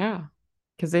 Yeah.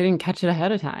 Because they didn't catch it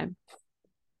ahead of time.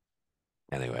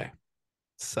 Anyway,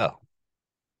 so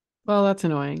Well, that's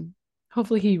annoying.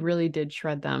 Hopefully he really did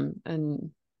shred them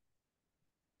and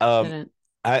um, didn't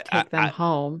I I, take them I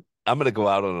home. I'm gonna go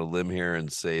out on a limb here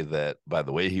and say that by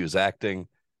the way he was acting,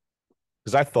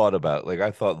 because I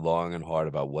thought long and hard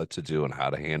about what to do and how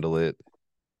to handle it.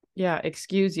 Yeah,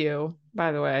 excuse you,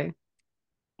 by the way,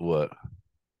 What?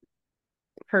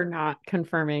 for not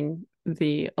confirming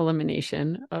the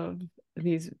elimination of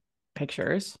these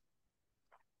pictures.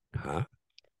 Huh?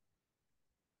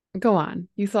 Go on.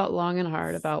 You thought long and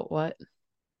hard about what?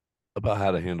 About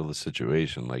how to handle the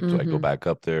situation. Like, do I go Mm-hmm. back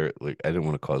up there? Like, I didn't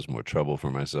want to cause more trouble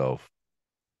for myself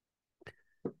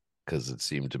because it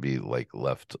seemed to be like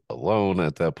left alone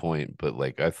at that point. But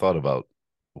like, I thought about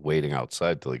waiting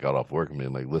outside till he got off work and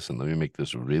being like, listen, let me make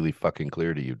this really fucking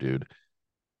clear to you, dude.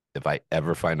 If I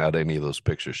ever find out any of those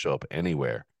pictures show up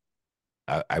anywhere,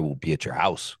 I will be at your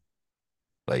house.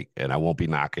 Like, and I won't be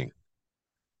knocking.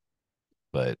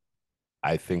 But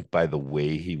I think by the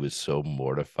way he was so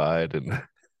mortified and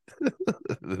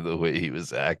the way he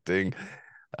was acting,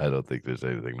 I don't think there's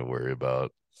anything to worry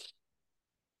about.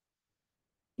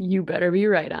 You better be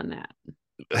right on that.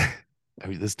 I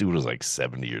mean, this dude was like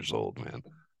 70 years old, man.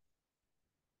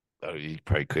 I mean, he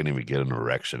probably couldn't even get an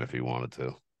erection if he wanted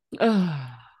to. Ugh.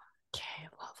 Okay,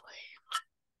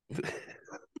 lovely.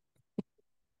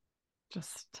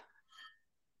 Just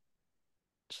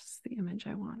just the image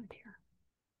I wanted here.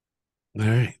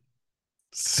 All right.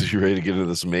 So you ready to get into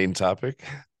this main topic?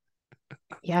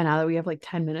 Yeah, now that we have like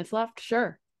 10 minutes left,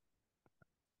 sure.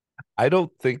 I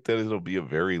don't think that it'll be a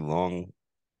very long.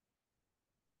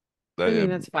 I I, mean,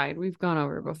 that's fine. We've gone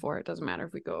over it before. It doesn't matter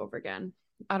if we go over again.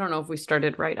 I don't know if we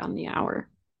started right on the hour.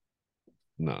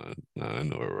 no, no, I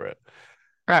know where we're at.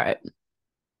 All right,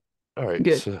 All right.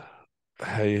 good. So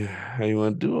how you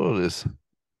want to do all this?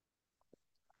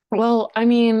 Well, I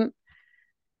mean,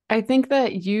 I think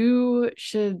that you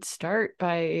should start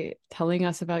by telling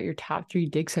us about your top three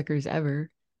dick suckers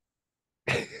ever.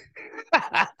 I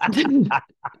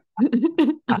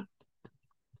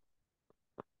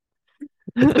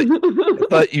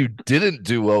thought you didn't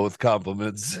do well with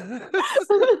compliments.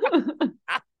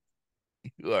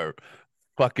 You are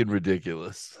fucking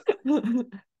ridiculous. Is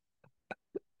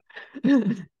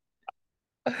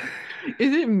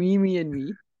it me and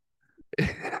me?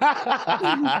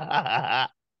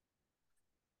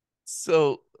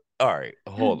 So, all right,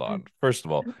 hold on. First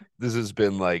of all, this has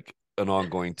been like an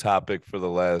ongoing topic for the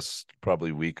last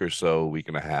probably week or so, week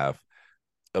and a half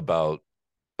about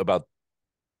about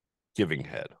giving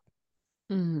head.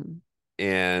 Mhm.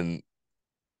 And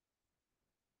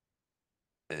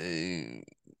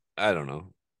I don't know.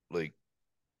 Like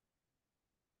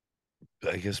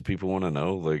I guess people want to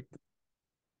know like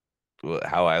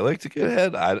how I like to get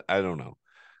head. I don't know.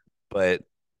 But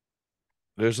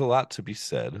there's a lot to be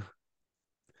said.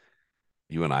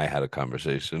 You and I had a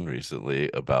conversation recently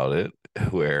about it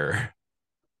where,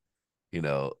 you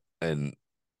know, and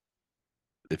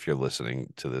if you're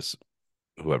listening to this,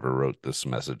 whoever wrote this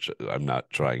message, I'm not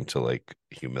trying to like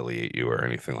humiliate you or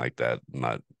anything like that.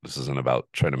 Not this isn't about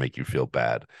trying to make you feel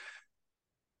bad.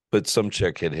 But some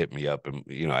chick had hit me up and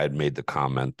I had made the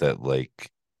comment that like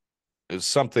it's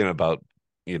something about,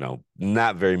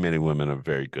 not very many women are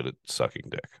very good at sucking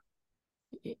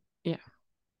dick.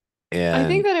 Yeah. I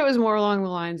think And that it was more along the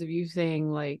lines of you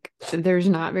saying, like, there's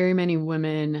not very many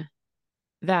women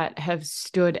that have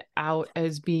stood out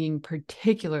as being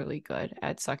particularly good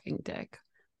at sucking dick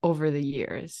over the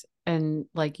years. And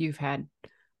like, you've had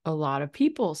a lot of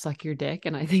people suck your dick.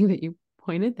 And I think that you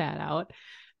pointed that out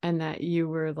and that you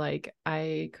were like,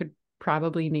 I could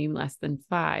probably name less than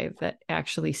five that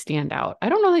actually stand out. I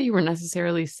don't know that you were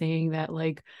necessarily saying that,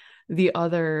 like, the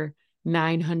other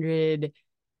 900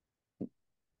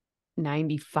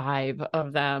 95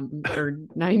 of them or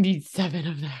 97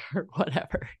 of them or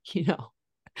whatever, you know.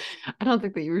 I don't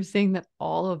think that you were saying that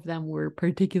all of them were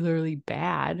particularly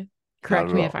bad. Not Correct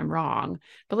at me if all. I'm wrong.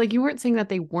 But like you weren't saying that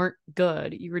they weren't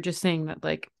good. You were just saying that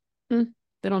like they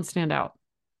don't stand out.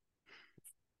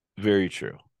 Very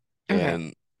true.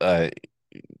 Okay. And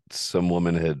some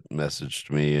woman had messaged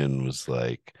me and was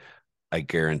like, I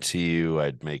guarantee you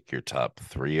I'd make your top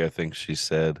three, I think she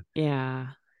said. Yeah.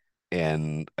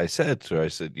 And I said to her, I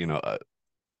said,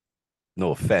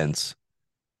 no offense,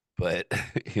 but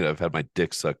I've had my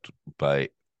dick sucked by,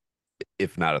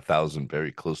 if not 1,000,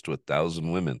 very close to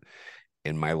 1,000 women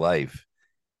in my life.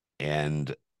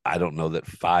 And I don't know that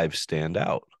five stand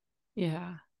out.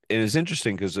 Yeah. It is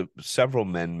interesting because several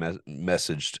men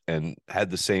messaged and had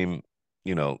the same,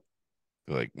 you know,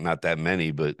 like not that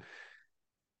many, but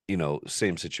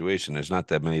same situation. There's not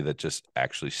that many that just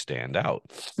actually stand out.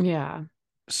 Yeah.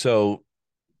 So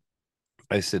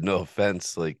I said, no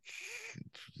offense, like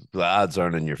the odds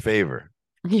aren't in your favor.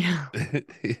 Yeah.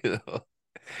 you know?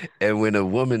 And when a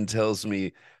woman tells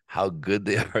me how good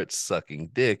they are at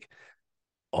sucking dick,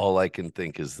 all I can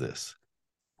think is this.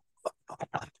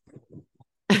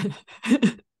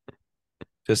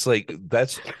 Just like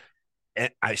that's,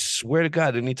 and I swear to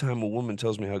God, anytime a woman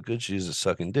tells me how good she is at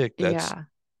sucking dick, Yeah.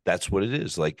 that's what it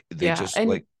is. Like they Yeah. just And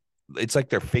like it's like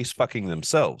they're face fucking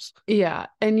themselves. yeah.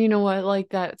 And you know what? Like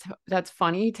that's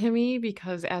funny to me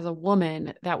because as a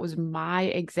woman, that was my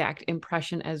exact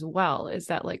impression as well, is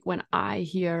that like when I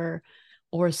hear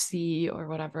or see or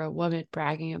whatever a woman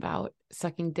bragging about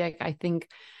sucking dick, I think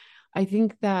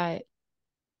that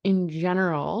in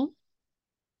general,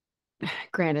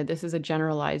 granted, this is a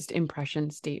generalized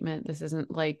impression statement. This isn't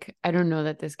like, I don't know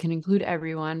that this can include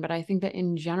everyone, but I think that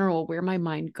in general, where my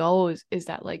mind goes is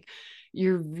that like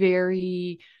you're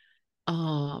very,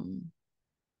 um,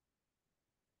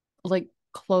 like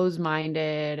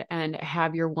close-minded and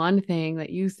have your one thing that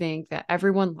you think that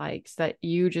everyone likes that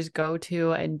you just go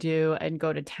to and do and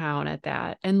go to town at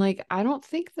that. And like I don't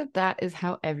think that that is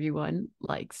how everyone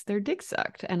likes their dick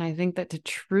sucked. And I think that to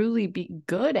truly be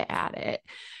good at it,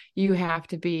 you have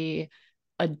to be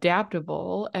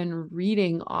adaptable and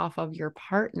reading off of your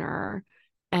partner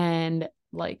and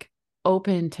like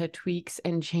open to tweaks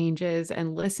and changes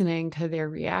and listening to their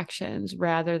reactions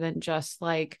rather than just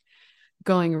like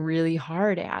going really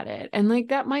hard at it. And like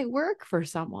that might work for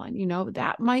someone,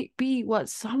 that might be what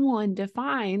someone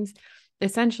defines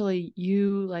essentially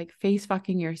you like face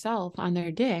fucking yourself on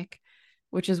their dick,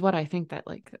 which is what I think that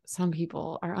like some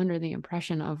people are under the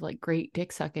impression of like great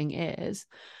dick sucking is.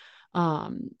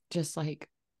 Just like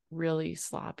really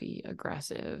sloppy,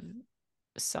 aggressive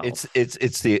It's self it's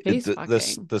it's the face the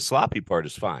fucking. the sloppy part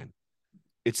is fine.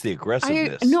 It's the I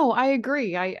aggressiveness. no, I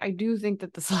agree. I do think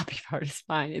that the sloppy part is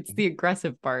fine. It's the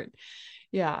aggressive part.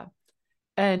 Yeah.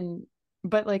 And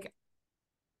but like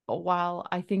while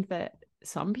I think that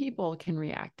some people can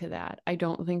react to that, I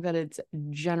don't think that it's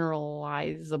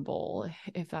generalizable,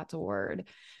 if that's a word,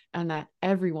 and that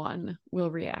everyone will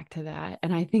react to that.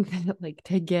 And I think that like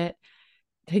to get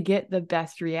the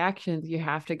best reactions, you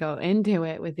have to go into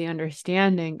it with the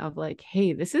understanding of like,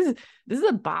 hey, this is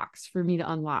a box for me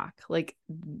to unlock. Like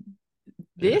Yeah.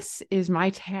 this is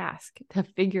my task to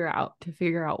figure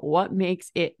out what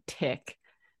makes it tick,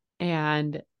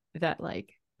 and that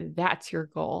like that's your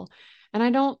goal. And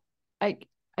i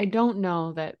I don't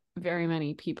know that very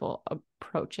many people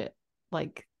approach it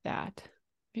like that.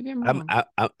 Maybe I'm I'm wrong.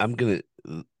 I, I'm gonna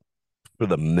for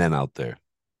the men out there.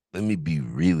 Let me be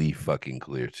really fucking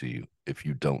clear to you if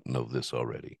you don't know this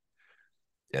already,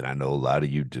 and I know a lot of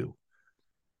you do.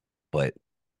 But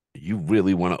you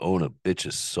really want to own a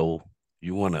bitch's soul.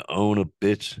 You want to own a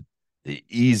bitch. The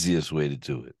easiest way to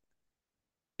do it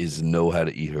is know how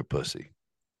to eat her pussy.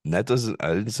 And that doesn't, I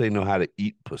didn't say know how to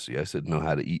eat pussy. I said know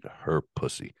how to eat her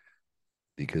pussy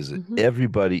because Mm-hmm.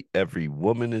 every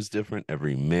woman is different.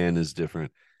 Every man is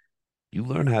different. You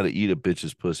learn how to eat a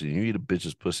bitch's pussy. And you eat a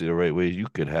bitch's pussy the right way. You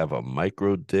could have a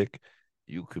micro dick.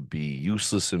 You could be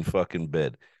useless in fucking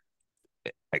bed.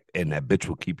 And that bitch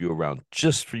will keep you around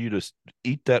just for you to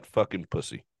eat that fucking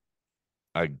pussy.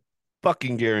 I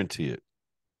fucking guarantee it.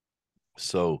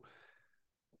 So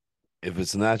if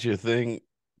it's not your thing,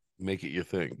 make it your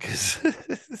thing. Cause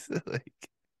like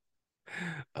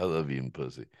I love eating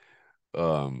pussy.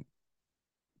 Um,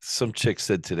 some chick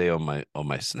said today on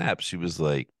my snap, she was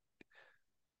like,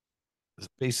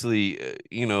 basically,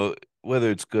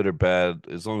 whether it's good or bad,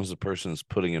 as long as the person's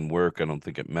putting in work, I don't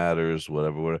think it matters.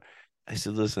 Whatever, whatever. I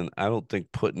said, listen, I don't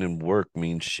think putting in work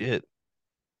means shit.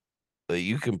 Like,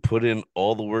 you can put in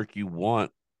all the work you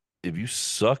want. If you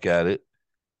suck at it,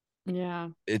 Yeah.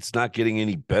 it's not getting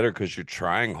any better because you're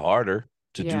trying harder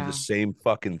to do the Yeah. same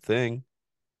fucking thing.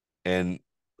 And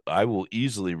I will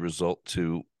easily result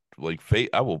to like fate.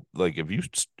 I will like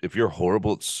if you're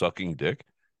horrible at sucking dick,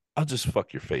 I'll just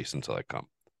fuck your face until I come.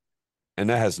 And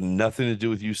that has nothing to do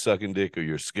with you sucking dick or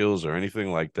your skills or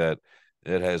anything like that.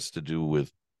 It has to do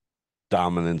with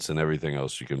dominance and everything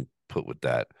else you can put with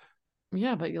that.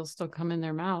 Yeah, but you'll still come in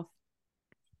their mouth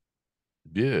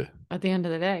Yeah. at the end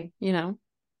of the day, you know?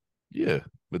 Yeah.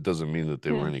 It doesn't mean that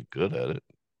they were Yeah. any good at it.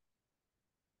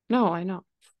 No, I know.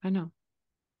 I know.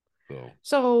 So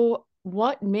So,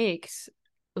 what makes,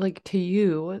 like, to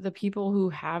you, the people who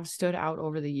have stood out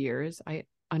over the years, I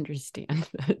understand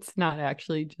that it's not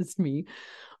actually just me.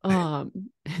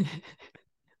 Um,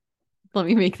 let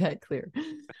me make that clear.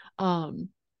 Um,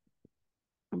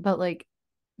 but like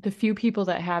the few people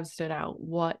that have stood out,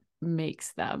 what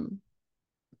makes them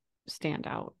stand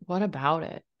out? What about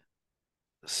it?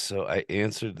 so I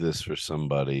answered this for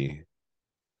somebody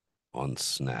on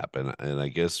Snap, and I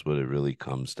guess what it really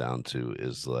comes down to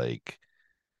is like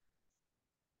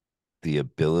the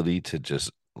ability to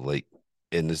just like,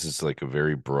 and this is like a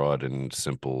very broad and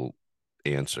simple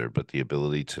answer, but the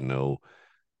ability to know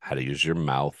how to use your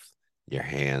mouth, your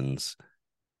hands,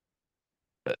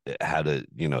 how to,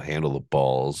 handle the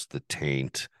balls, the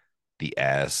taint, the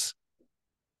ass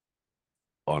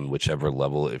on whichever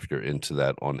level, if you're into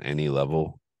that on any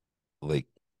level, like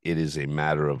it is a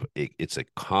matter of it's a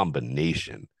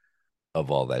combination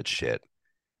of all that shit.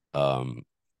 Um,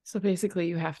 So basically,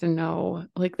 you have to know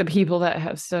like the people that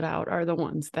have stood out are the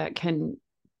ones that can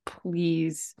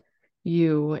please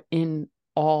you in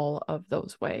all of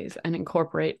those ways and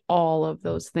incorporate all of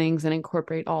those things and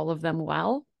incorporate all of them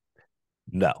well.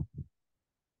 no,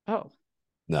 Oh,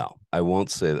 no, I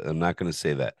won't say that. I'm not going to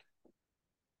say that.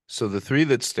 So the three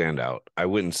that stand out, I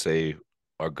wouldn't say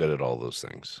are good at all those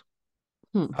things.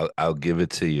 hmm. I'll give it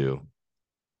to you.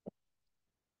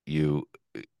 You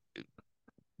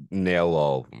nail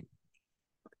all of them.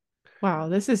 Wow,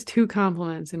 this is two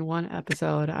compliments in one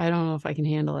episode. I don't know if I can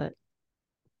handle it.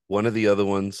 One of the other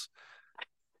ones,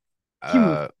 You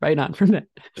move uh, right on from that.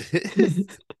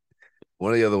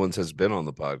 one of the other ones has been on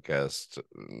the podcast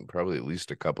probably at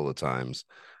least a couple of times.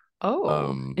 Oh,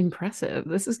 Um, impressive.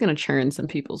 This is going to churn some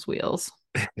people's wheels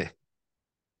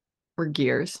or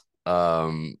gears.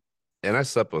 um, and I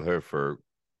slept with her for a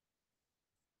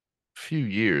few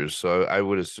years, so I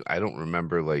would I don't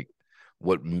remember like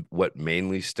what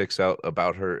mainly sticks out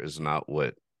about her is not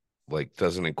what like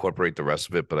doesn't incorporate the rest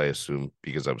of it, but I assume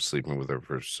because I was sleeping with her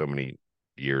for so many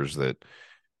years that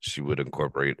she would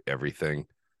incorporate everything.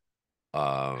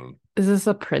 Um, Is this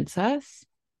a princess?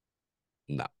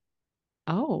 no.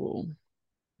 Oh,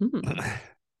 hmm.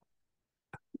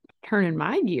 Turning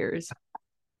my gears.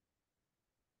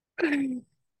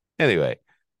 Anyway,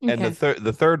 and Okay.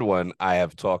 the third one I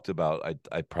have talked about,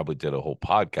 I probably did a whole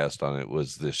podcast on it,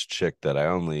 was this chick that I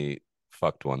only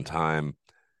fucked one time.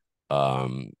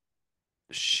 Um,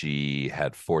 she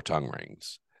had four tongue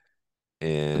rings,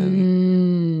 and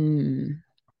Mm,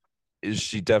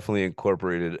 she definitely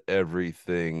incorporated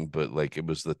everything, but like it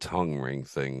was the tongue ring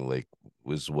thing, like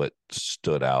was what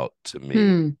stood out to me.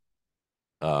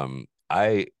 hmm.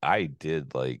 I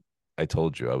did like I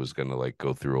told you I was gonna like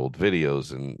go through old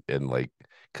videos and like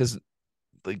because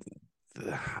like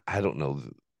I don't know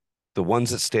the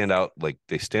ones that stand out like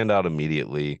they stand out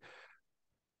immediately.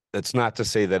 That's not to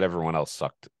say that everyone else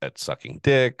sucked at sucking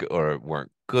dick or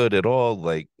weren't good at all.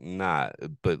 Like not,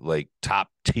 but like top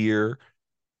tier.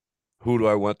 Who do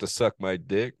I want to suck my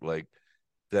dick? Like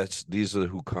that's these are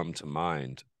who come to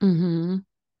mind. Mm-hmm.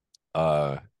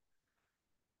 Uh,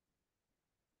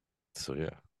 so yeah.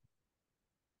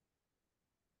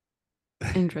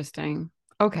 Interesting.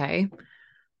 Okay.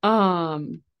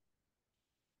 Um,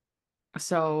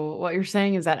 so what you're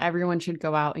saying is that everyone should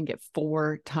go out and get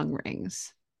four tongue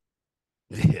rings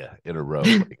Yeah, in a row,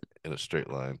 like in a straight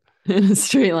line. in a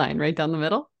straight line right down the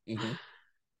middle. Mm-hmm.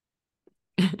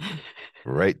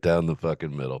 Right down the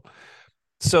fucking middle.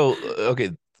 So,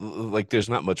 okay, like there's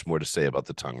not much more to say about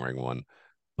the tongue ring one,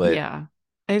 but Yeah.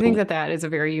 I think the that that is a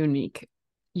very unique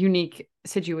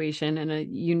situation and a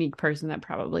unique person that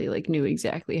probably like knew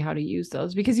exactly how to use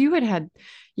those because you had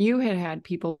had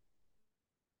people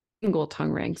single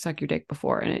tongue ring suck your dick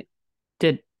before and it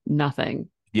did nothing,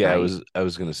 yeah, right? I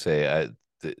was gonna say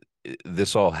th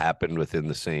this all happened within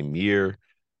the same year.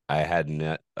 I had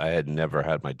never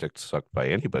had my dick sucked by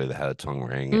anybody that had a tongue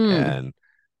ring, Mm, and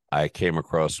I came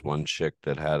across one chick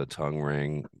that had a tongue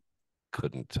ring.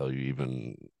 Couldn't tell you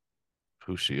even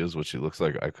who she is, what she looks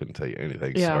like. I couldn't tell you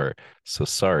anything. yeah. Sorry. So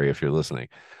sorry if you're listening.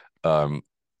 Um,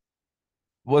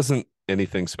 wasn't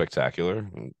anything spectacular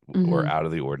or Hmm. out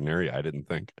of the ordinary, I didn't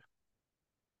think.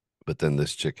 But then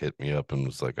this chick hit me up and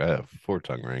was like, I have four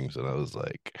tongue rings. And I was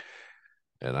like,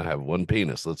 and I have one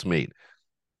penis. Let's meet.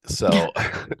 So,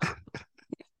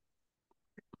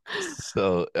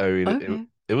 so I mean, Okay.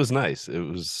 it was nice. It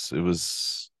was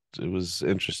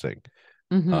interesting.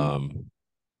 Mm-hmm. Um,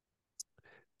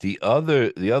 the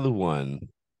other one,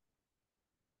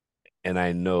 and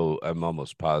I know I'm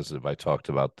almost positive I talked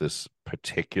about this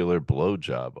particular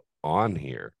blowjob on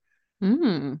here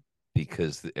Mm.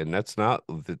 because, and that's not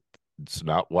the, it's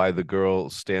not why the girl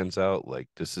stands out. Like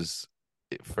this is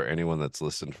for anyone that's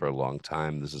listened for a long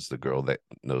time. This is the girl that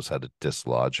knows how to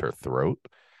dislodge her throat.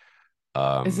 Is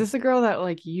Um, this a girl that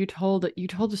like you told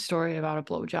a story about a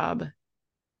blowjob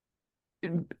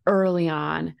early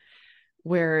on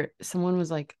where someone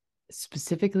was like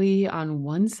specifically on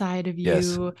one side of yes,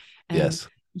 you and yes,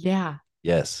 yeah.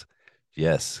 yes,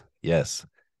 yes, yes.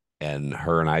 And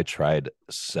her and I tried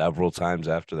several times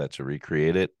after that to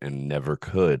recreate it and never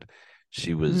could.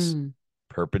 She was Mm.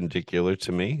 perpendicular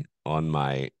to me on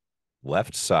my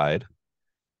left side.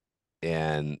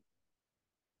 And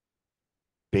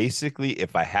basically,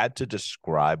 if I had to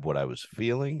describe what I was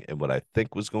feeling and what I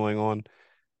think was going on,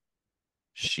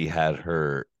 she had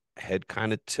her head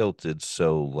kind of tilted.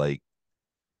 So, like,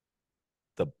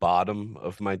 the bottom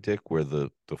of my dick where the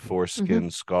Mm-hmm.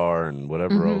 foreskin scar and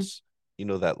whatever Mm-hmm. else, you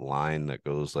know, that line that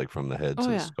goes like from the head Oh to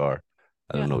the yeah. scar.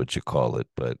 I don't Yeah. know what you call it,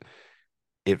 but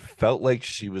it felt like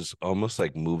she was almost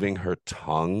like moving her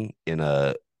tongue in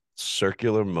a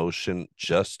circular motion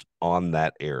just on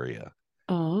that area.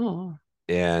 Oh.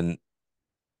 And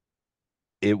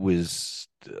it was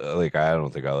like, I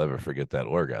don't think I'll ever forget that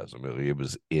orgasm. It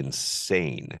was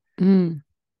insane. Mm.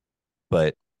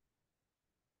 But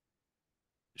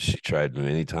she tried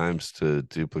many times to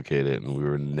duplicate it, and we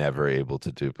were never able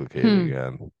to duplicate it Hmm.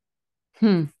 again.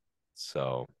 Hmm.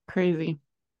 So, Crazy.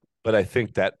 but I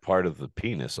think that part of the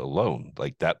penis alone,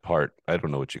 like that part, I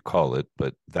don't know what you call it,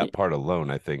 but that part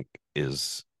alone, I think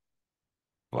is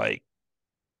like,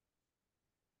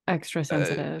 Extra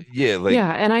sensitive. yeah, like,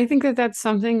 Yeah, and I think that that's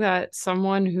something that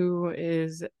someone who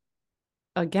is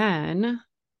again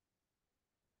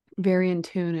very in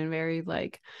tune and very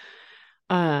like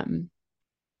um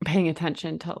paying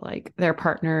attention to like their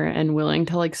partner and willing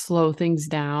to like slow things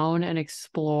down and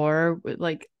explore with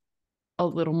like a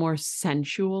little more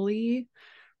sensually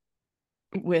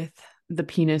with the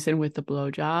penis and with the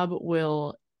blowjob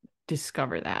will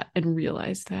discover that and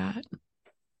realize that.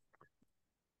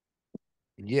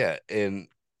 yeah, and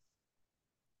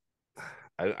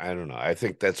I don't know. I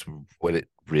think that's what it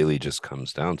really just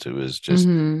comes down to is just,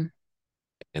 Mm-hmm.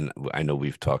 and I know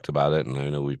we've talked about it, and I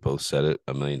know we've both said it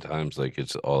a million times. Like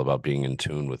it's all about being in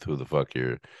tune with who the fuck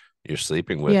you're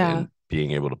sleeping with, Yeah. and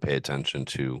being able to pay attention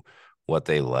to what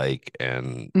they like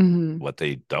and Mm-hmm. what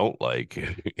they don't like.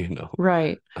 You know,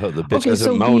 Right. oh, the bitch Okay,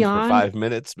 hasn't so moaned for beyond, 5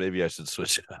 minutes. Maybe I should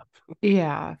switch it up.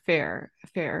 yeah, fair,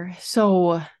 fair.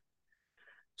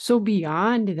 So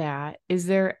beyond that, is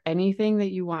there anything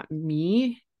that you want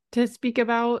me to speak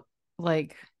about,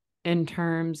 like in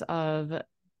terms of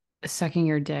sucking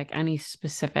your dick, any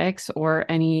specifics or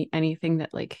anything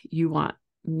that like you want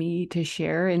me to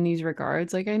share in these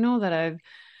regards? Like I know that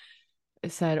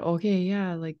I've said, okay,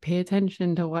 yeah, like pay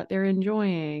attention to what they're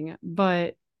enjoying,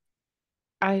 but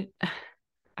I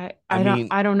I mean,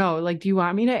 I don't know. Like, do you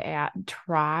want me to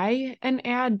try and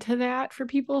add to that for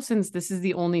people since this is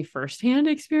the only firsthand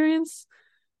experience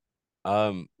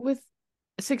um, with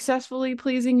successfully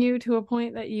pleasing you to a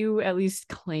point that you at least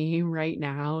claim right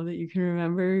now that you can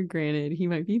remember? Granted, he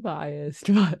might be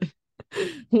biased, but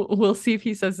we'll see if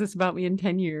he says this about me in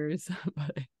 10 years.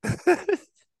 But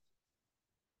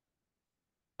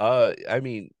I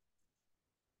mean,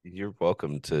 you're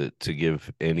welcome to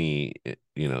give any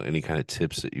you know any kind of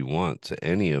tips that you want to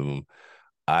any of them.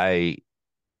 I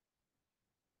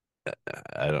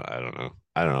I don't know.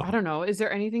 I don't I know. don't know. Is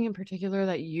there anything in particular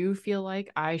that you feel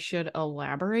like I should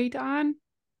elaborate on?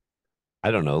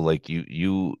 I don't know. Like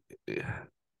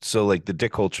so like the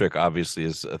dick hole trick obviously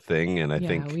is a thing, and I Yeah,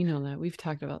 think we know that. We've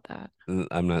talked about that.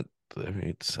 I'm not. I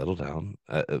mean, settle down.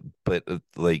 But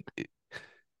like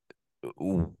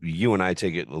you and I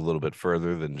take it a little bit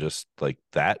further than just like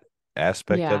that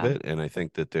aspect of Yeah. it, and I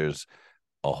think that there's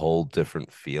a whole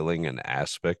different feeling and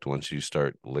aspect once you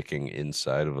start licking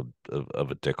inside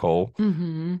of a dick hole.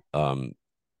 Mm-hmm. Um,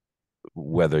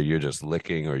 whether you're just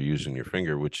licking or using your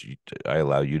finger, which I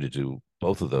allow you to do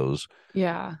both of those.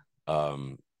 Yeah.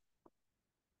 Um,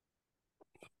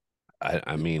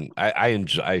 I mean, I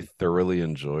enjoy, I thoroughly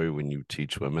enjoy when you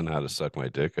teach women how to suck my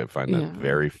dick. I find that Yeah.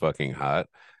 very fucking hot.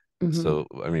 Mhm. So,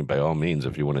 I mean, by all means,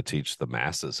 if you want to teach the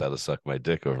masses how to suck my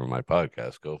dick over my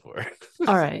podcast, go for it.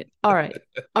 All right. All right.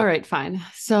 All right, fine.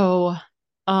 So,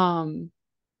 um,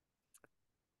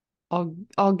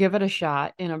 I'll give it a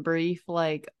shot in a brief,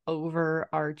 like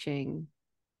overarching.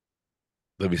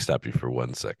 Let me stop you for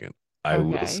 1 second. I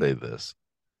will Okay. say this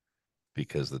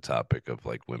because the topic of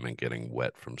like women getting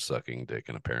wet from sucking dick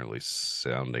and apparently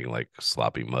sounding like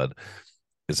sloppy mud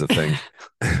is a thing.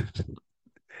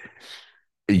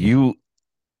 You,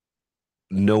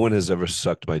 no one has ever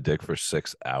sucked my dick for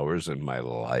 6 hours in my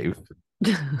life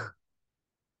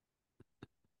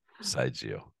besides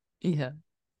you. Yeah.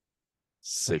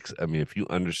 Six. I mean, if you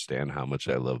understand how much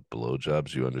I love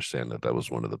blowjobs, you understand that that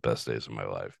was one of the best days of my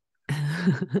life.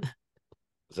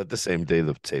 Was that the same day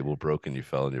the table broke and you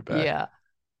fell on your back? Yeah.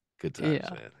 Good times, Yeah,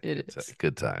 man. it is.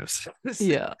 Good times.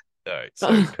 Yeah. All right.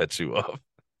 Sorry to cut you off.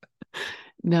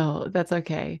 No, that's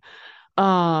okay.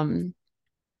 Um,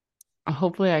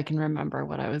 Hopefully I can remember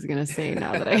what I was gonna say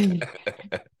now that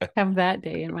I have that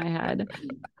day in my head.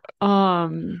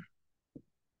 Um,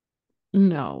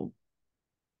 no,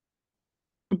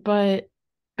 but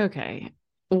okay.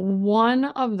 One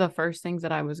of the first things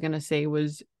that I was gonna say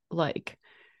was like,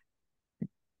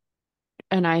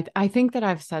 and I think that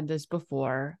I've said this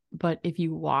before, but if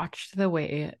you watched the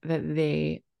way that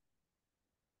they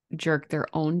jerk their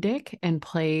own dick and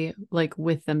play like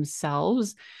with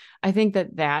themselves, I think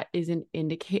that that is an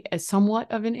indicate a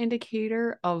somewhat of an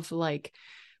indicator of like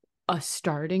a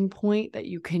starting point that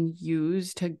you can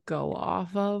use to go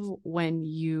off of when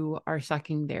you are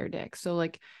sucking their dick. So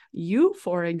like you,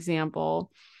 for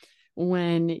example,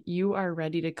 when you are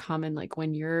ready to come and like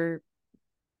when you're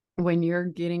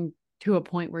getting to a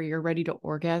point where you're ready to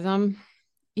orgasm,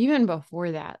 even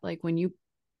before that, like when you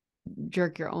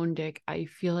jerk your own dick, I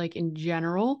feel like in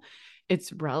general,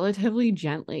 it's relatively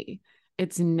gently.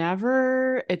 It's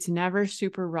never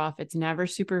super rough. It's never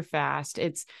super fast.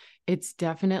 It's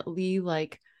definitely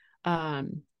like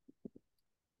um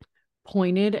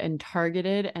pointed and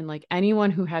targeted, and like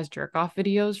anyone who has jerk off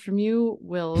videos from you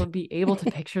will be able to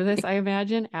picture this, I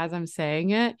imagine, as I'm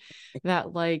saying it,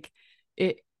 that like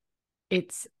it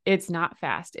it's not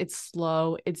fast. It's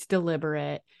slow, it's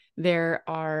deliberate. There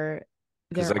are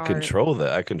Because there I are control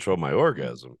that. I control my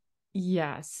orgasm.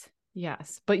 Yes,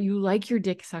 yes. But you like your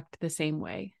dick sucked the same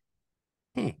way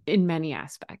Hmm, in many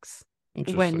aspects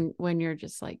interesting. when you're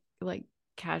just like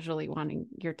casually wanting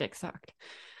your dick sucked.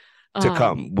 To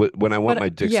come. When I want But my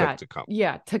dick yeah, sucked to come.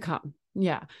 yeah, to come.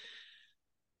 Yeah.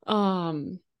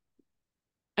 Um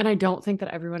and I don't think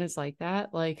that everyone is like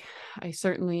that. Like, I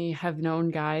certainly have known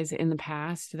guys in the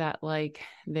past that like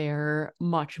they're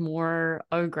much more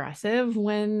aggressive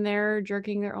when they're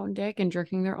jerking their own dick and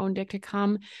jerking their own dick to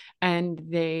come. And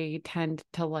they tend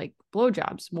to like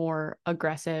blowjobs more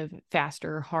aggressive,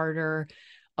 faster, harder,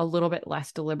 a little bit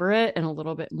less deliberate, and a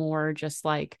little bit more just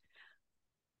like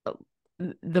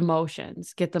the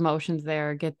motions, get the motions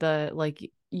there, get the like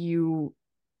you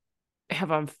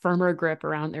have a firmer grip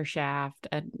around their shaft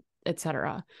and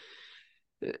etc.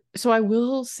 So I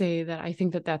will say that I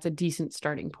think that that's a decent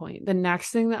starting point. The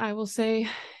next thing that I will say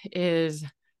is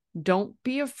don't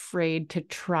be afraid to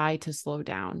try to slow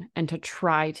down and to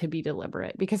try to be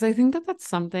deliberate, because I think that that's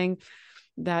something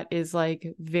that is like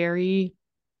very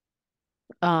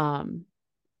um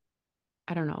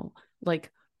I don't know,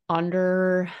 like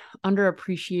under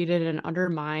underappreciated and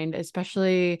undermined,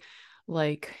 especially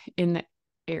like in the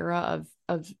era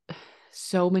of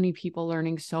so many people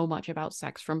learning so much about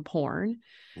sex from porn.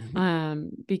 Mhm.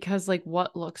 Because like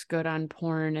what looks good on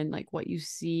porn and like what you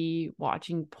see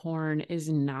watching porn is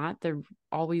not the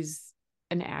always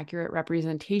an accurate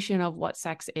representation of what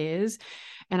sex is.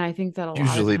 And I think that a lot of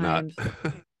Usually not. times,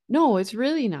 no, it's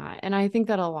really not. And I think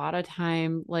that a lot of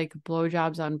time, like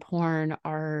blowjobs on porn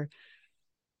are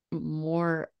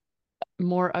more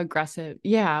more aggressive.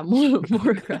 Yeah, more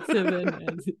aggressive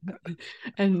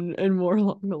and more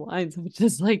along the lines of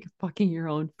just like fucking your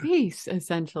own face,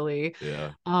 essentially.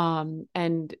 Yeah.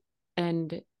 And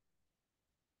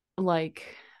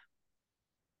like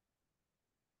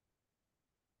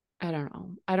I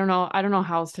don't know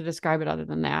how else to describe it other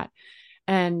than that.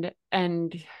 And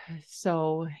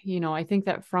so, I think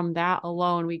that from that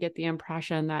alone we get the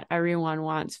impression that everyone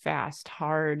wants fast,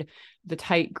 hard, the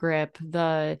tight grip,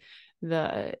 the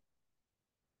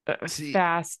See,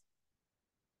 fast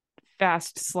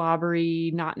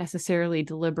slobbery, not necessarily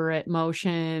deliberate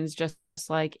motions, just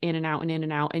like in and out and in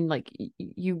and out, and like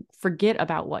you forget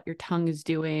about what your tongue is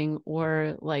doing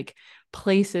or like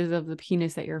places of the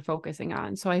penis that you're focusing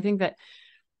on. So I think that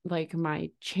like my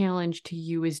challenge to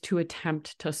you is to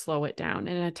attempt to slow it down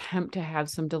and attempt to have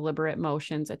some deliberate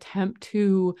motions, attempt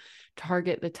to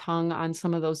target the tongue on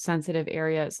some of those sensitive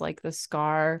areas like the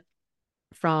scar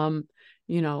from,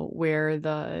 you know, where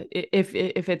the, if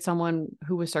it's someone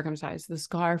who was circumcised, the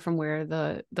scar from where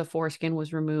the foreskin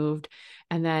was removed.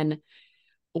 And then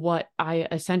what I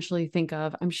essentially think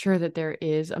of, I'm sure that there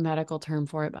is a medical term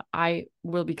for it, but I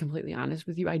will be completely honest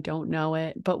with you, I don't know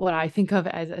it. But what I think of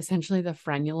as essentially the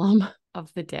frenulum of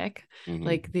the dick,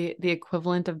 like the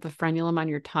equivalent of the frenulum on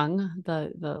your tongue,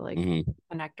 the like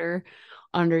connector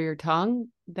under your tongue,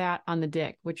 that on the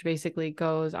dick, which basically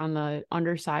goes on the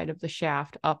underside of the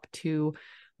shaft up to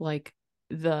like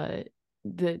the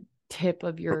tip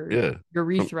of your Yeah.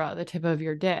 urethra, the tip of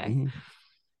your dick.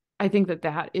 I think that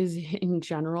that is in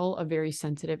general a very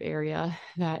sensitive area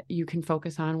that you can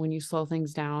focus on when you slow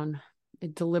things down.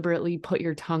 Deliberately put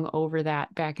your tongue over that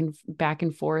back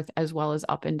and forth as well as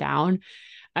up and down.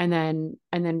 And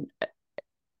then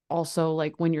also,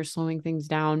 like when you're slowing things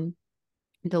down,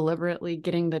 deliberately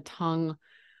getting the tongue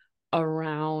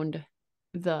around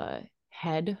the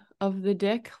head of the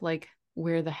dick, like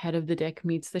where the head of the dick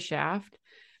meets the shaft.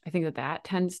 I think that that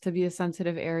tends to be a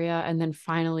sensitive area. And then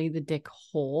finally the dick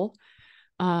hole,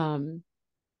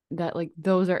 that like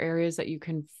those are areas that you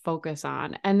can focus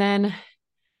on. And then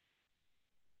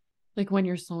like when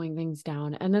you're slowing things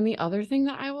down. And then the other thing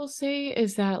that I will say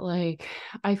is that like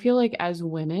I feel like as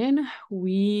women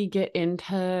we get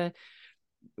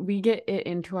it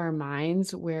into our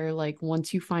minds where like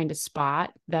once you find a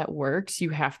spot that works,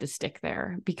 you have to stick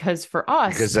there, because for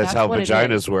us Because that's that's how what it is.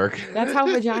 vaginas work. That's how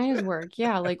vaginas work.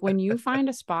 Yeah, like when you find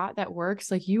a spot that works,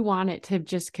 like you want it to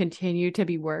just continue to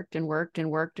be worked and worked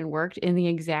and worked and worked in the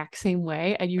exact same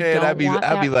way, and you And don't want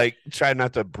I'd be that. like trying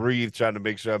not to breathe, trying to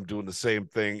make sure I'm doing the same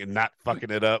thing and not fucking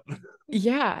it up.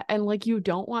 Yeah, and like you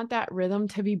don't want that rhythm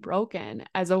to be broken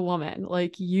as a woman.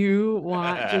 Like you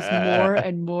want just more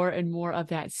and more and more of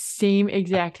that same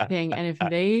exact thing. And if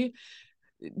they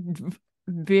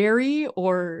vary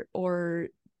or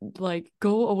like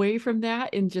go away from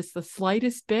that in just the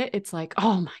slightest bit, it's like,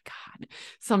 oh my God.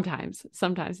 Sometimes,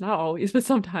 not always, but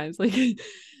sometimes like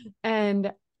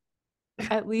and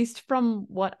at least from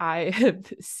what I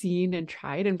have seen and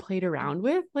tried and played around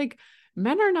with, like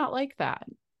men are not like that.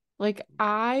 Like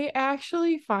I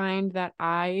actually find that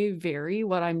I vary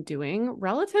what I'm doing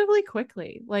relatively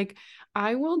quickly. Like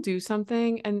I will do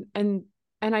something and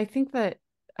I think that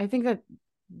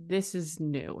this is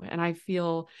new, and I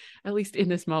feel, at least in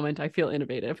this moment, I feel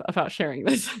innovative about sharing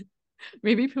this.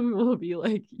 Maybe people will be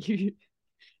like, you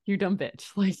dumb bitch,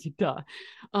 like duh.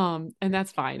 And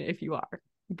that's fine if you are.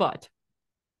 But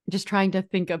just trying to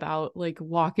think about like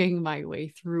walking my way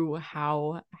through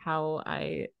how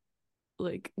I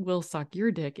like will suck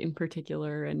your dick in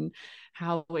particular, and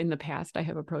how in the past I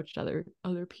have approached other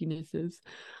penises,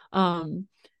 um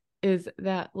is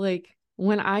that like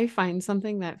when I find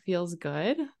something that feels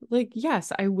good, like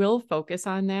yes, I will focus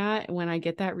on that when I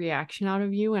get that reaction out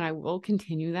of you, and I will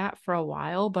continue that for a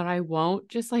while, but I won't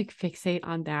just like fixate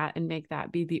on that and make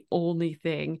that be the only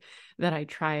thing that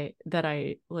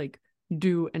I like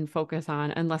do and focus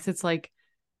on, unless it's like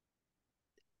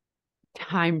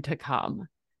time to come.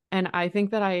 And I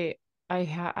think that I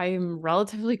am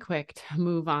relatively quick to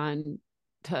move on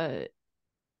to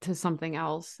something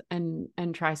else and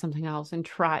try something else and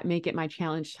try make it my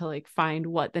challenge to like find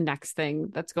what the next thing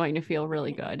that's going to feel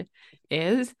really good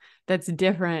is, that's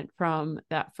different from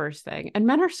that first thing. And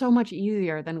men are so much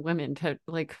easier than women to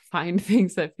like find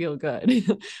things that feel good.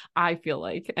 I feel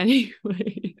like Well,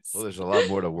 anyways. there's a lot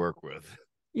more to work with.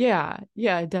 Yeah,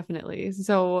 definitely.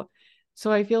 So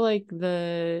I feel like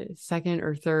the second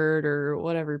or third or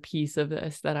whatever piece of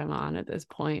this that I'm on at this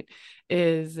point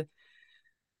is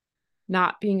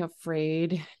not being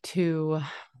afraid to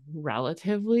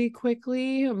relatively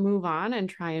quickly move on and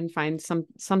try and find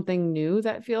something new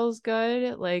that feels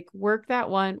good. Like work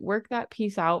that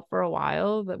piece out for a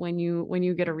while, that when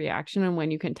you get a reaction and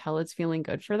when you can tell it's feeling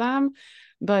good for them,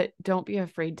 but don't be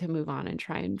afraid to move on and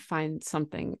try and find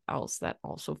something else that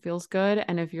also feels good.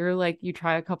 And if you're like you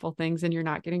try a couple things and you're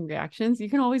not getting reactions, you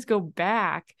can always go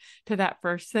back to that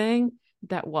first thing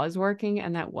that was working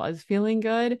and that was feeling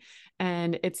good.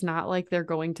 And it's not like they're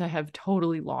going to have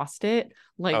totally lost it,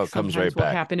 Oh, like it comes sometimes right will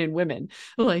back. happen in women.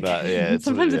 Like Yeah, it's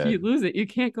sometimes if yeah. you lose it, you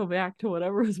can't go back to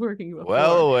whatever was working Well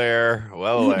before. aware,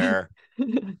 well aware.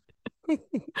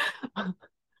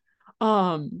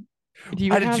 um do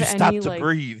you Why did have you stop any to like,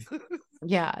 breathe?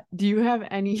 yeah, do you have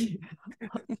any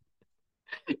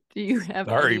do you have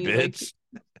Sorry, any like bitch.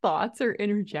 thoughts or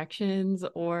interjections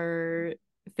or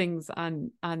things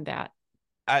on that?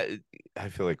 I I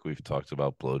feel like we've talked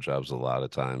about blowjobs a lot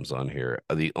of times on here.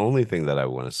 The only thing that I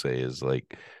want to say is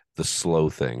like the slow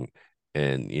thing.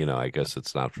 And, I guess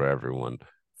it's not for everyone.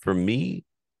 For me,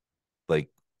 like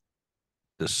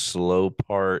the slow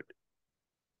part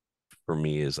for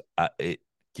me is it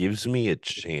gives me a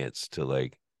chance to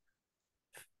like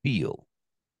feel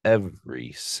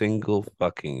every single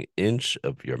fucking inch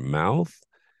of your mouth,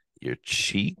 your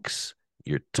cheeks,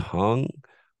 your tongue,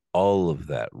 all of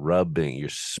that rubbing, your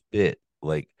spit.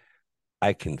 Like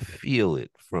I can feel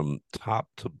it from top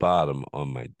to bottom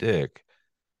on my dick.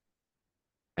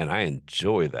 And I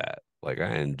enjoy that. Like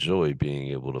I enjoy being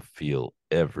able to feel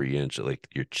every inch, like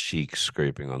your cheek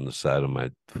scraping on the side of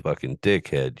my fucking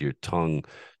dickhead, your tongue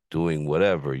doing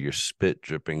whatever, your spit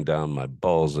dripping down my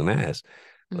balls and ass.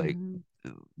 Like Mhm.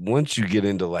 once you get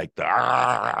into like the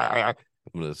I'm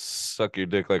gonna suck your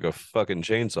dick like a fucking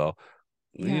chainsaw,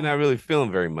 you're Yeah. not really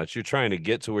feeling very much. You're trying to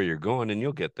get to where you're going, and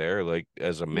you'll get there, like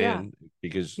as a Yeah. man,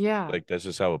 because Yeah. like that's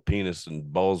just how a penis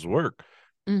and balls work.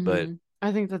 But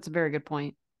I think that's a very good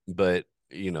point. but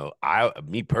I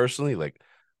me personally, like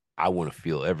I want to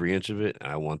feel every inch of it, and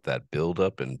I want that build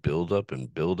up and build up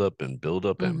and build up and build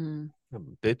up and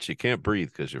Hmm. bitch, you can't breathe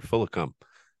because you're full of cum.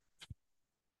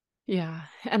 Yeah.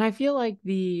 And I feel like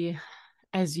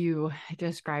as you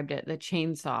described it, the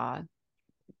chainsaw,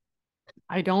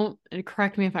 I don't,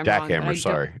 correct me if I'm wrong, but Jackhammer, I don't,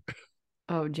 sorry.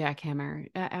 oh, jackhammer,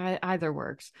 either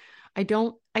works. I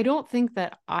don't think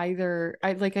that either,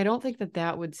 I don't think that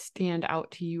that would stand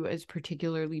out to you as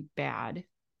particularly bad.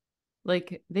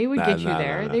 Like they would Nah, get you nah, nah,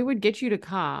 there. nah. They would get you to No,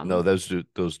 come.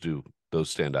 those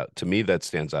stand out. To me, that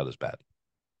stands out as bad.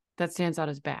 That stands out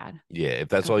as bad. Yeah, if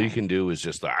that's all you Okay. can do is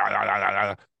just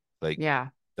like Yeah,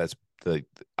 that's like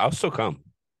I'll still come.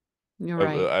 you're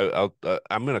right.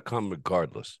 I'm gonna come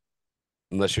regardless,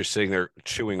 unless you're sitting there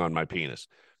chewing on my penis,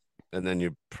 and then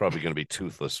you're probably gonna be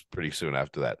toothless pretty soon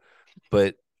after that.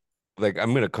 But like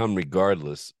I'm gonna come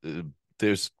regardless.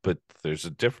 There's a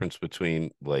difference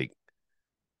between like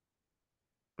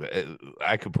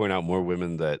I could point out more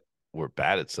women that were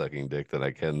bad at sucking dick than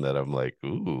I can that I'm like,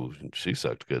 ooh, she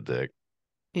sucked good dick.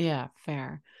 Yeah,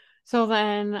 fair. So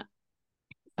then,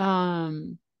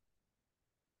 um,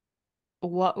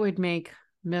 what would make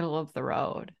middle of the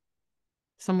road?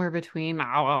 Somewhere between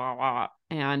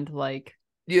and like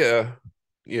Yeah,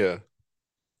 yeah,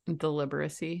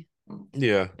 deliberacy.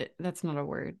 yeah. That's not a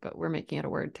word, but we're making it a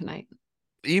word tonight.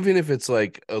 Even if it's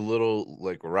like a little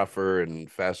like rougher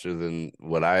and faster than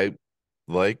what I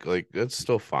like that's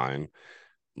still fine.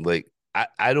 Like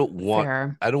I don't want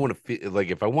Fair. I don't want to feel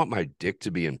like if I want my dick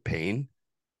to be in pain,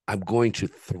 I'm going to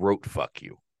throat fuck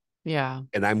you Yeah.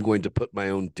 and I'm going to put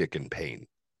my own dick in pain.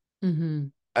 Hmm.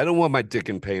 I don't want my dick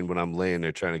in pain when I'm laying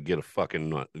there trying to get a fucking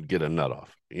nut, get a nut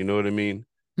off. You know what I mean?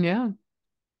 Yeah.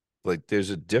 Like there's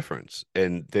a difference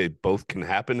and they both can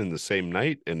happen in the same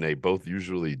night and they both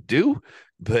usually do,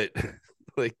 but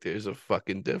like there's a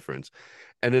fucking difference.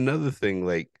 And another thing,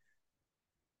 like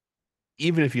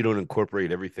even if you don't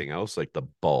incorporate everything else, like the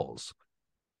balls,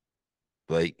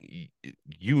 like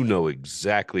you know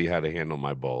exactly how to handle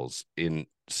my balls in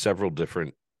several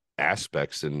different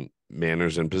aspects and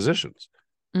manners and positions.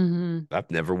 Hmm. I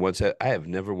have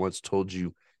never once told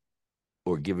you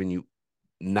or given you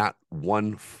not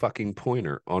one fucking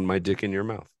pointer on my dick in your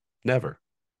mouth. Never.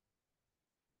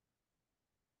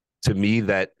 To me,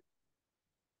 that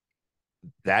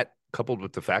coupled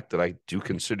with the fact that I do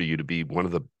consider you to be one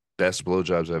of the best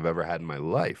blowjobs I've ever had in my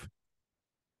life,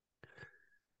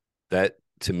 that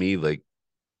to me, like,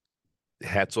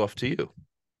 hats off to you.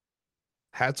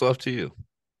 Hats off to you.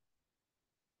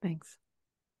 Thanks.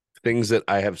 Things that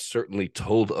I have certainly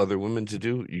told other women to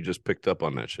do, you just picked up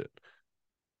on that shit.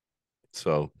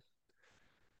 So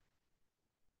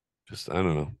just, I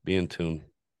don't know, be in tune.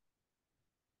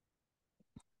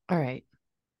 All right.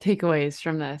 Takeaways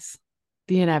from this.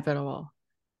 The inevitable.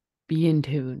 Be in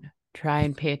tune. Try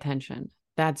and pay attention.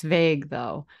 That's vague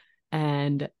though,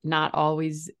 and not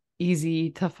always easy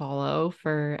to follow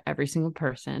for every single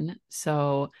person.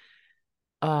 So,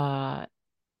 uh,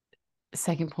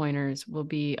 second pointers will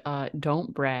be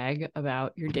don't brag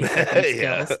about your dick sucking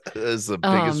Yeah, skills. that's the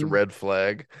biggest Um, red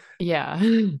flag. yeah.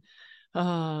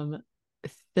 Um,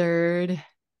 third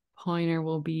pointer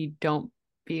will be don't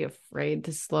be afraid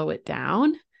to slow it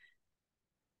down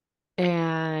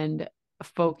and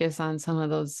focus on some of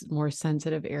those more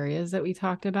sensitive areas that we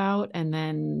talked about. And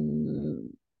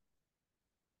then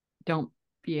don't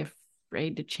be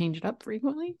afraid to change it up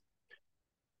frequently. Is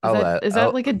I'll that add, is that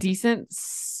I'll, like a decent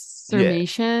yeah,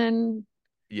 summation?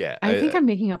 yeah. I think I'm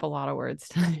making up a lot of words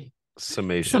tonight.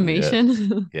 Summation. Yeah,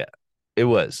 Summation. yeah. It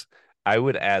was. I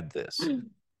would add this.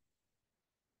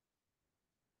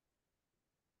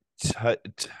 I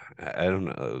don't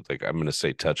know. Like I'm gonna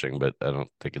say touching, but I don't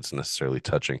think it's necessarily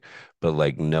touching. But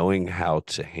like knowing how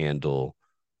to handle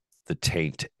the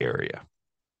taint area.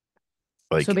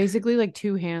 So Like, basically, like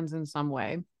two hands in some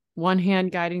way, one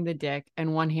hand guiding the dick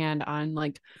and one hand on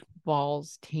like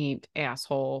balls, taint,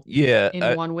 asshole yeah,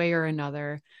 in one way or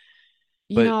another.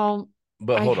 You but know,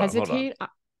 I hold on, hesitate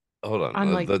hold on.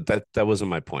 on like, That wasn't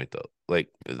my point though. Like,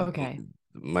 okay.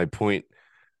 my point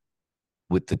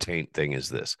with the taint thing is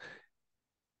this: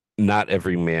 not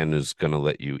every man is gonna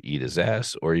let you eat his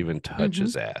ass or even touch Mm-hmm.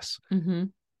 his ass, Mm-hmm.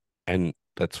 and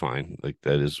that's fine. Like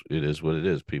that is it is what it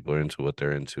is. People are into what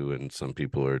they're into, and some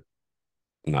people are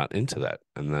not into that,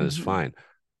 and that is Mm-hmm. fine.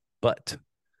 But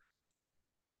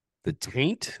the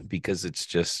taint, because it's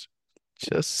just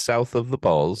south of the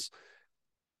balls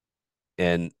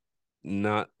and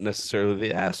not necessarily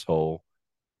the asshole,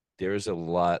 there's a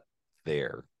lot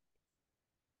there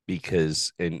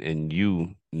because and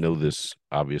you know this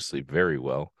obviously very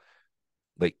well.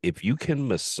 Like if you can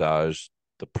massage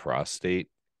the prostate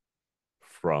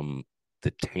from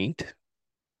the taint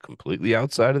completely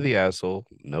outside of the asshole,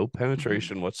 no Mm-hmm.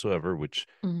 penetration whatsoever, which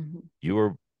Mm-hmm. you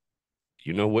are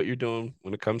you know what you're doing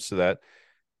when it comes to that.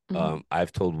 Mm-hmm.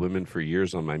 I've told women for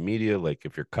years on my media, like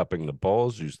if you're cupping the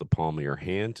balls, use the palm of your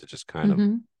hand to just kind of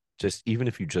Mm-hmm. just even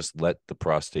if you just let the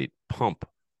prostate pump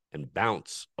and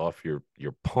bounce off your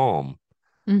palm,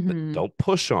 Mm-hmm. don't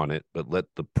push on it, but let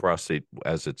the prostate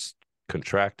as it's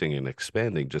contracting and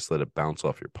expanding, just let it bounce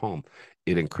off your palm.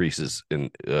 It increases in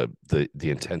the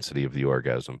intensity of the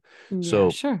orgasm. Yeah, So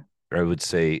sure. I would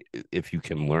say if you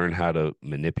can learn how to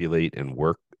manipulate and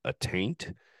work a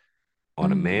taint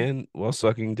on a Mm-hmm. man while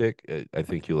sucking dick, I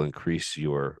think you'll increase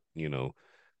your,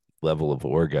 level of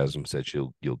orgasms that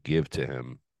you'll give to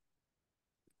him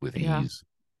with Yeah. ease.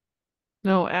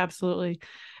 No, absolutely.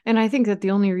 And I think that the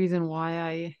only reason why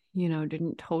I,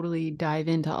 didn't totally dive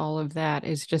into all of that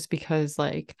is just because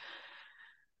like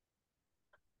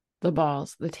the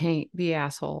balls, the taint, the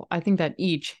asshole, I think that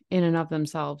each in and of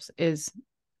themselves is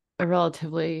a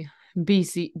relatively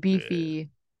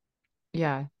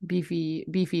Yeah,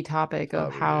 beefy topic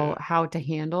of probably. Yeah, how to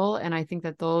handle. And I think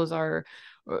that those are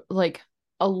like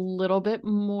a little bit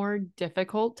more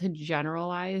difficult to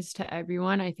generalize to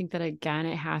everyone. I think that again,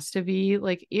 it has to be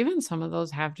like even some of those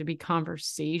have to be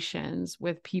conversations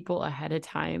with people ahead of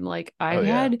time. Like oh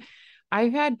yeah.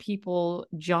 I've had people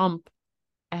jump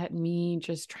at me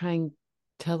just trying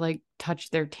to like touch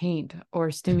their taint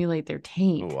or stimulate their Oh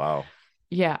taint. wow.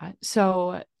 Yeah.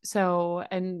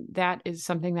 And that is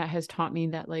something that has taught me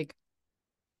that like,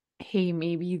 hey,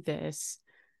 maybe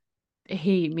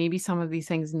some of these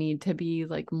things need to be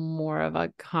like more of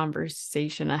a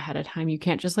conversation ahead of time. You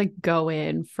can't just like go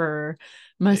in for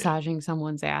Yeah, massaging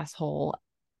someone's asshole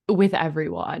with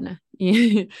everyone.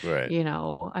 you right.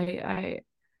 know, I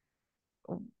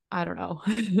don't know.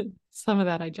 Some of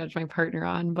that I judge my partner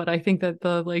on, but I think that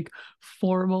the like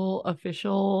formal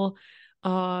official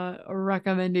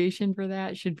recommendation for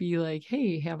that should be like,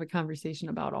 hey, have a conversation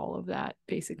about all of that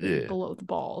basically Yeah. below the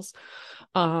balls.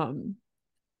 Um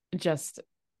just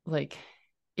like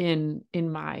in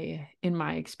my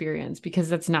experience, because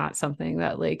that's not something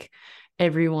that like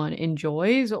everyone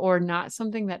enjoys or not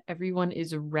something that everyone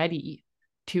is ready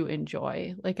to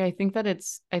enjoy. Like I think that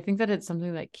it's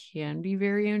something that can be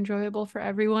very enjoyable for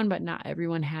everyone, but not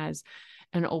everyone has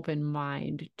an open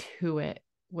mind to it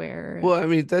where Well, I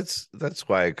mean, that's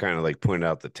why I kind of like point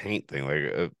out the taint thing.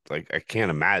 Like I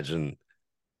can't imagine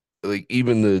like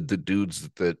even the dudes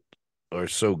that are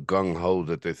so gung ho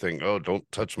that they think, oh, don't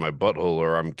touch my butthole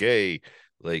or I'm gay,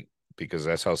 like because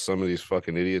that's how some of these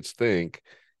fucking idiots think.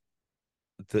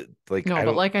 Like no, I but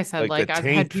don't like I said, like the like I've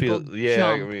had taint feel. people Yeah,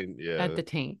 I jump mean, at yeah, the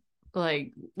taint.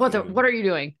 Like, what mm. are you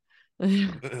doing?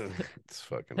 It's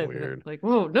fucking Type of thing. weird. Like,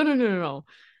 whoa, no, no, no, no, no.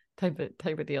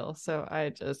 Type of deal. So I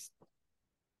just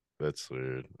That's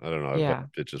weird. I don't know. I've had yeah.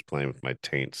 bitches playing with my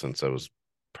taint since I was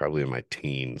probably in my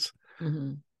teens.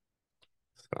 Hmm.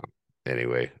 So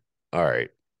anyway, all right.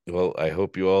 Well, I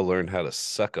hope you all learn how to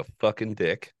suck a fucking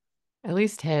dick. At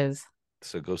least his.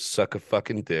 So go suck a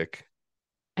fucking dick.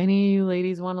 Any of you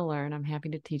ladies want to learn, I'm happy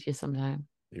to teach you sometime.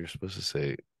 You're supposed to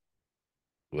say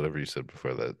whatever you said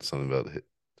before that. Something about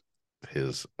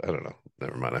his. I don't know.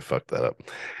 Never mind. I fucked that up.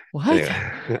 What?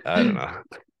 Anyway, I don't know.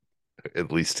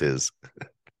 At least his.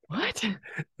 What?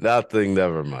 Nothing.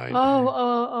 Never mind.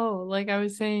 Oh. Like I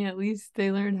was saying, at least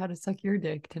they learned how to suck your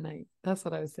dick tonight. That's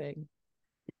what I was saying.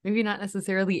 Maybe not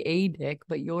necessarily a dick,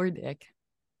 but your dick.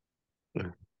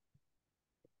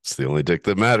 It's the only dick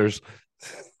that matters.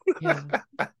 Yeah.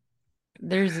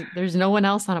 there's no one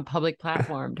else on a public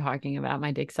platform talking about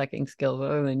my dick sucking skills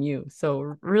other than you.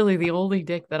 So really the only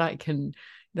dick that I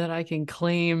can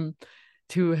claim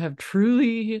to have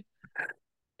truly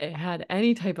had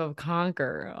any type of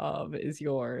conquer of is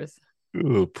yours.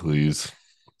 Oh, please.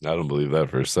 I don't believe that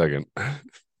for a second.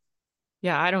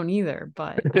 Yeah, I don't either,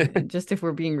 but I mean, just if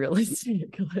we're being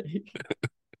realistic, like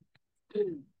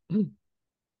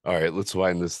All right, let's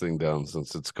wind this thing down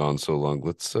since it's gone so long.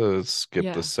 Let's skip the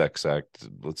yeah. sex act.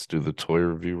 Let's do the toy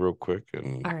review real quick All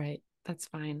and right, that's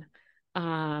fine.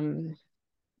 Um,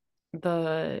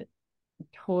 the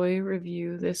toy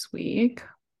review this week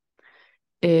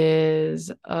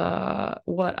is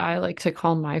what I like to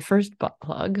call my first butt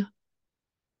plug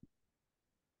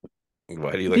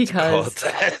why do you like to call it because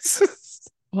that?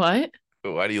 what?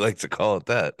 Why do you like to call it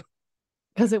that?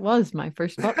 Because it was my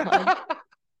first butt plug.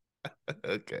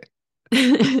 Okay.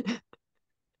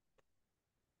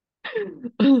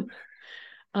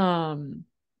 um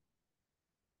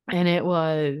and it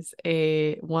was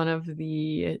a one of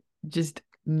the just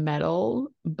metal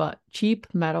but cheap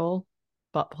metal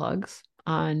butt plugs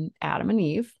on Adam and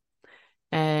Eve,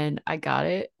 and I got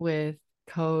it with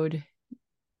code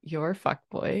your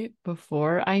fuckboy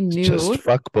before I It's just knew.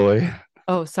 fuck boy.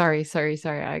 Oh, sorry.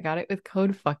 I got it with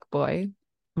code fuckboy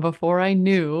before I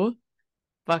knew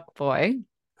fuckboy.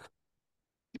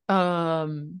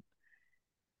 Um,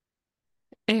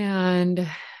 and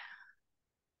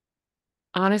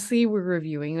honestly, we're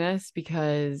reviewing this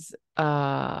because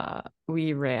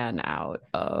we ran out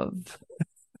of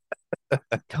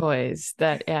toys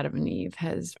that Adam and Eve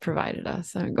has provided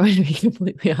us. I'm going to be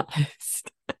completely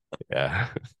honest. Yeah.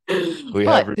 We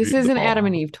have But this reviewed is them an Adam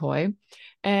and all. Eve toy,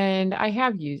 and I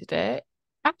have used it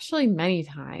actually many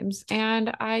times,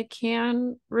 and I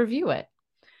can review it.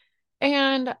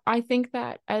 And I think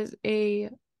that as a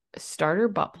starter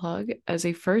butt plug, as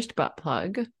a first butt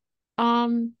plug,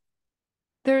 um,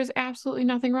 there's absolutely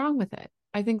nothing wrong with it.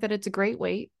 I think that it's a great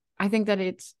weight. I think that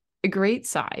it's a great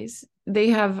size. They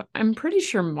have, I'm pretty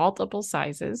sure, multiple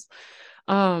sizes.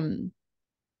 Um,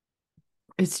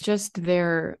 it's just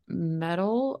their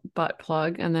metal butt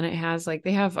plug, and then it has like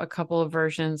they have a couple of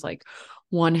versions, like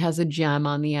one has a gem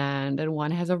on the end and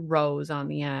one has a rose on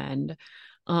the end.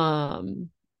 Um,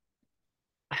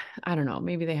 I don't know,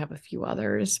 maybe they have a few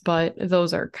others, but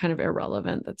those are kind of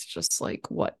irrelevant. That's just like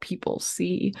what people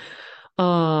see.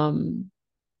 Um,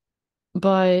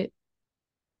 but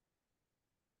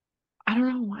I don't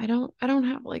know. I don't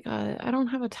have like I don't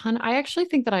have a ton. I actually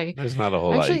think that There's not a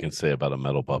whole I lot you actually can say about a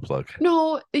metal butt plug.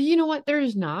 no, you know what?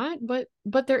 There's not, but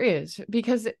there is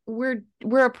because we're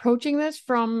approaching this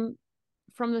from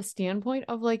the standpoint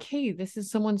of like, hey, this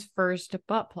is someone's first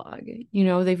butt plug. You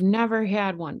know, they've never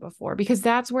had one before because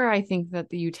that's where I think that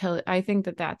the utility, I think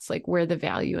that that's like where the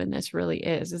value in this really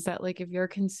is that like if you're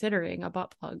considering a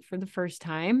butt plug for the first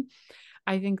time,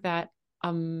 I think that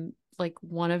like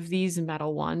one of these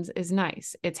metal ones is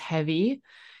nice. It's heavy.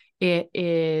 It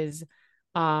is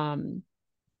um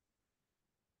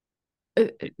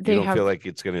You they don't feel have like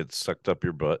it's gonna get sucked up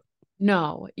your butt?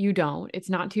 no, you don't. It's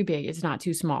not too big. It's not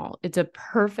too small. It's a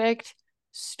perfect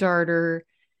starter,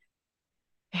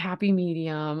 happy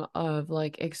medium of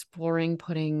like exploring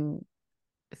putting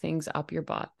things up your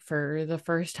butt for the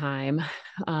first time.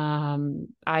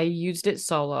 I used it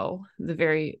solo the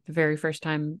very first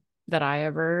time that I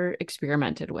ever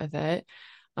experimented with it.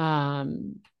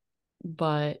 Um,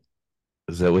 but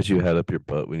Is that what you had up your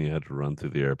butt when you had to run through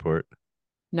the airport?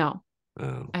 no,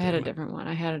 Oh, I had a damn it. different one.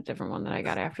 I had a different one that I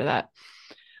got after that.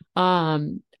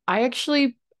 Um, I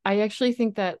actually I actually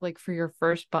think that like for your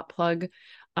first butt plug,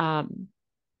 um,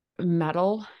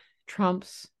 metal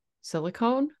trumps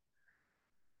silicone.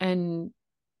 And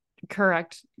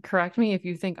correct me if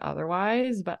you think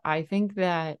otherwise, but I think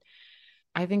that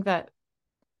I think that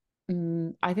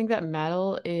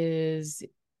metal is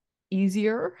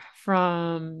easier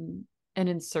from an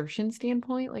insertion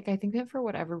standpoint. Like I think that for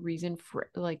whatever reason,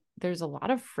 like there's a lot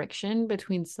of friction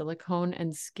between silicone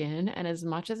and skin, and as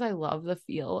much as I love the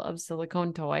feel of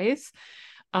silicone toys,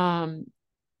 um,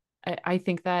 I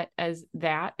think that as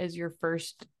your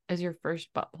first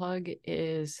butt plug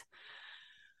is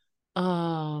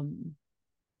um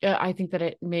I think that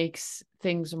it makes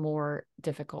things more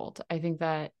difficult. I think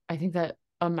that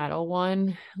a metal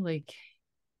one, like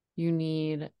you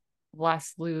need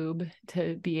less lube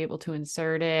to be able to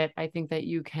insert it. I think that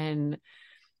you can,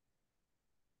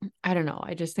 I don't know.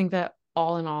 I just think that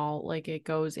all in all, like it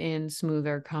goes in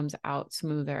smoother, comes out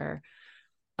smoother,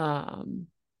 um,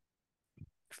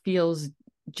 feels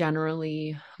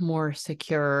generally more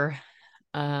secure.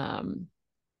 Um,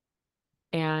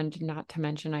 And not to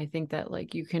mention, I think that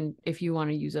like you can, if you want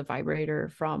to use a vibrator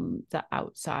from the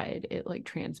outside, it like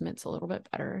transmits a little bit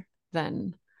better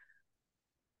than.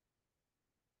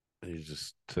 You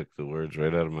just took the words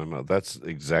right out of my mouth. That's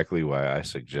exactly why I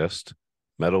suggest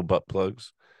metal butt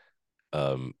plugs.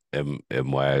 And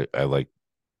why I like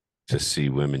to see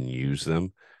women use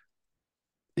them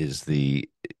is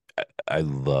I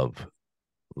love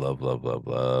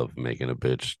making a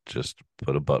bitch just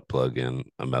put a butt plug in,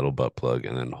 a metal butt plug,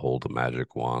 and then hold a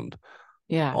magic wand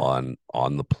Yeah. on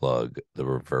the plug. The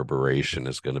reverberation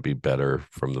is going to be better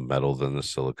from the metal than the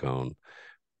silicone.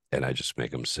 And I just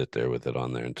make them sit there with it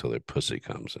on there until their pussy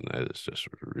comes, and that is just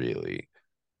really,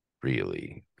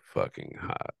 really fucking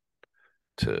hot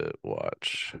to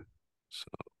watch. So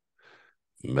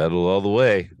metal all the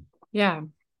way. Yeah.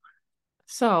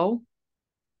 So,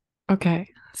 okay.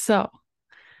 So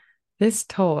this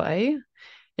toy,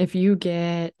 if you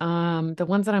get the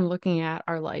ones that I'm looking at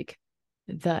are like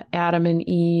the Adam and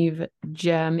Eve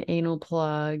gem anal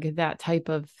plug, that type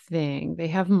of thing. They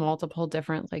have multiple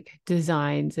different like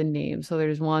designs and names. So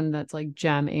there's one that's like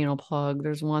gem anal plug,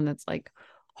 there's one that's like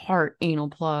heart anal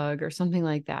plug or something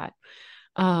like that.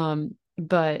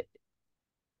 But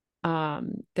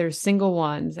there's single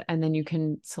ones, and then you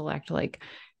can select like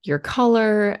your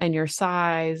color and your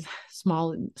size,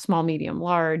 small, medium,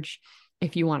 large,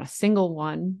 if you want a single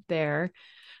one there.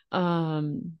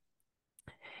 um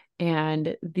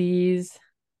and these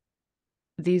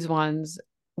ones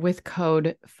with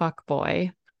code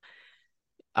fuckboy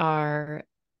are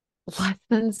less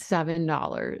than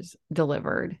 $7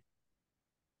 delivered,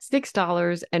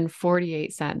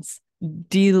 $6.48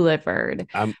 delivered.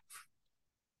 I'm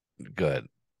good.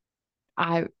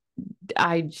 I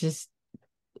i just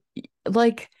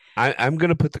like. I'm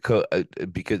gonna put the code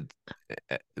because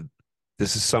uh,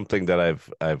 this is something that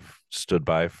I've stood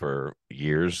by for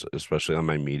years, especially on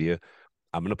my media.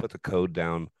 I'm gonna put the code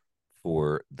down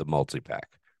for the multi-pack.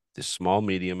 The small,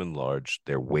 medium, and large,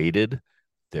 they're weighted.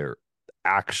 They're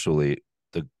actually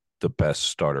the best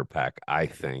starter pack, I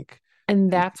think.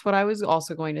 And that's what I was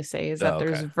also going to say, is that Oh,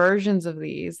 there's okay. versions of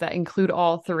these that include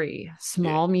all three, Yeah.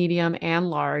 small, medium, and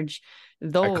large.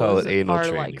 I call it Those anal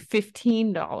are like training.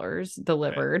 $15 Right.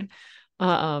 delivered.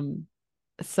 Um,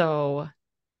 so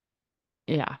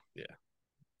yeah, Yeah.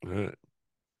 All right.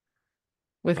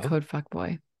 with Well, code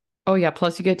fuckboy. Oh yeah,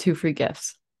 plus you get 2 free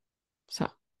gifts. So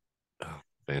oh,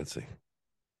 fancy.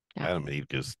 yeah, Adam and Eve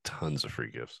gives tons of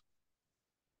free gifts.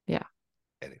 yeah.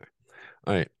 Anyway.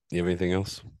 All right. You have anything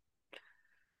else?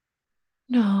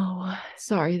 No,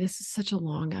 sorry, this is such a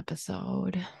long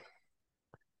episode.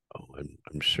 Oh,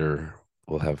 I'm sure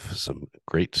we'll have some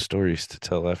great stories to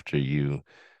tell after you,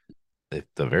 at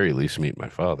the very least, meet my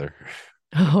father.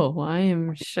 Oh, I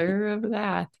am sure of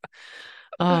that.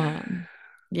 Um,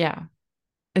 yeah.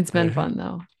 It's All been right. fun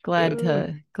though. Glad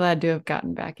to have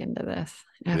gotten back into this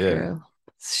after Yeah. a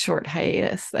short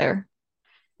hiatus there.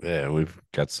 Yeah. We've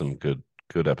got some good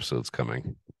episodes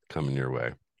coming your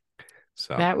way.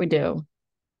 So, That we do.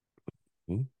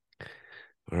 all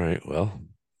right. Well,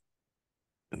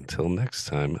 until next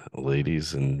time,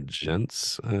 ladies and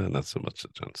gents, not so much the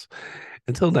gents.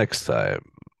 Until next time,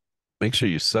 make sure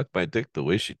you suck my dick the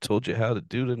way she told you how to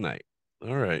do tonight.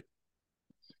 All right.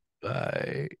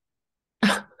 Bye.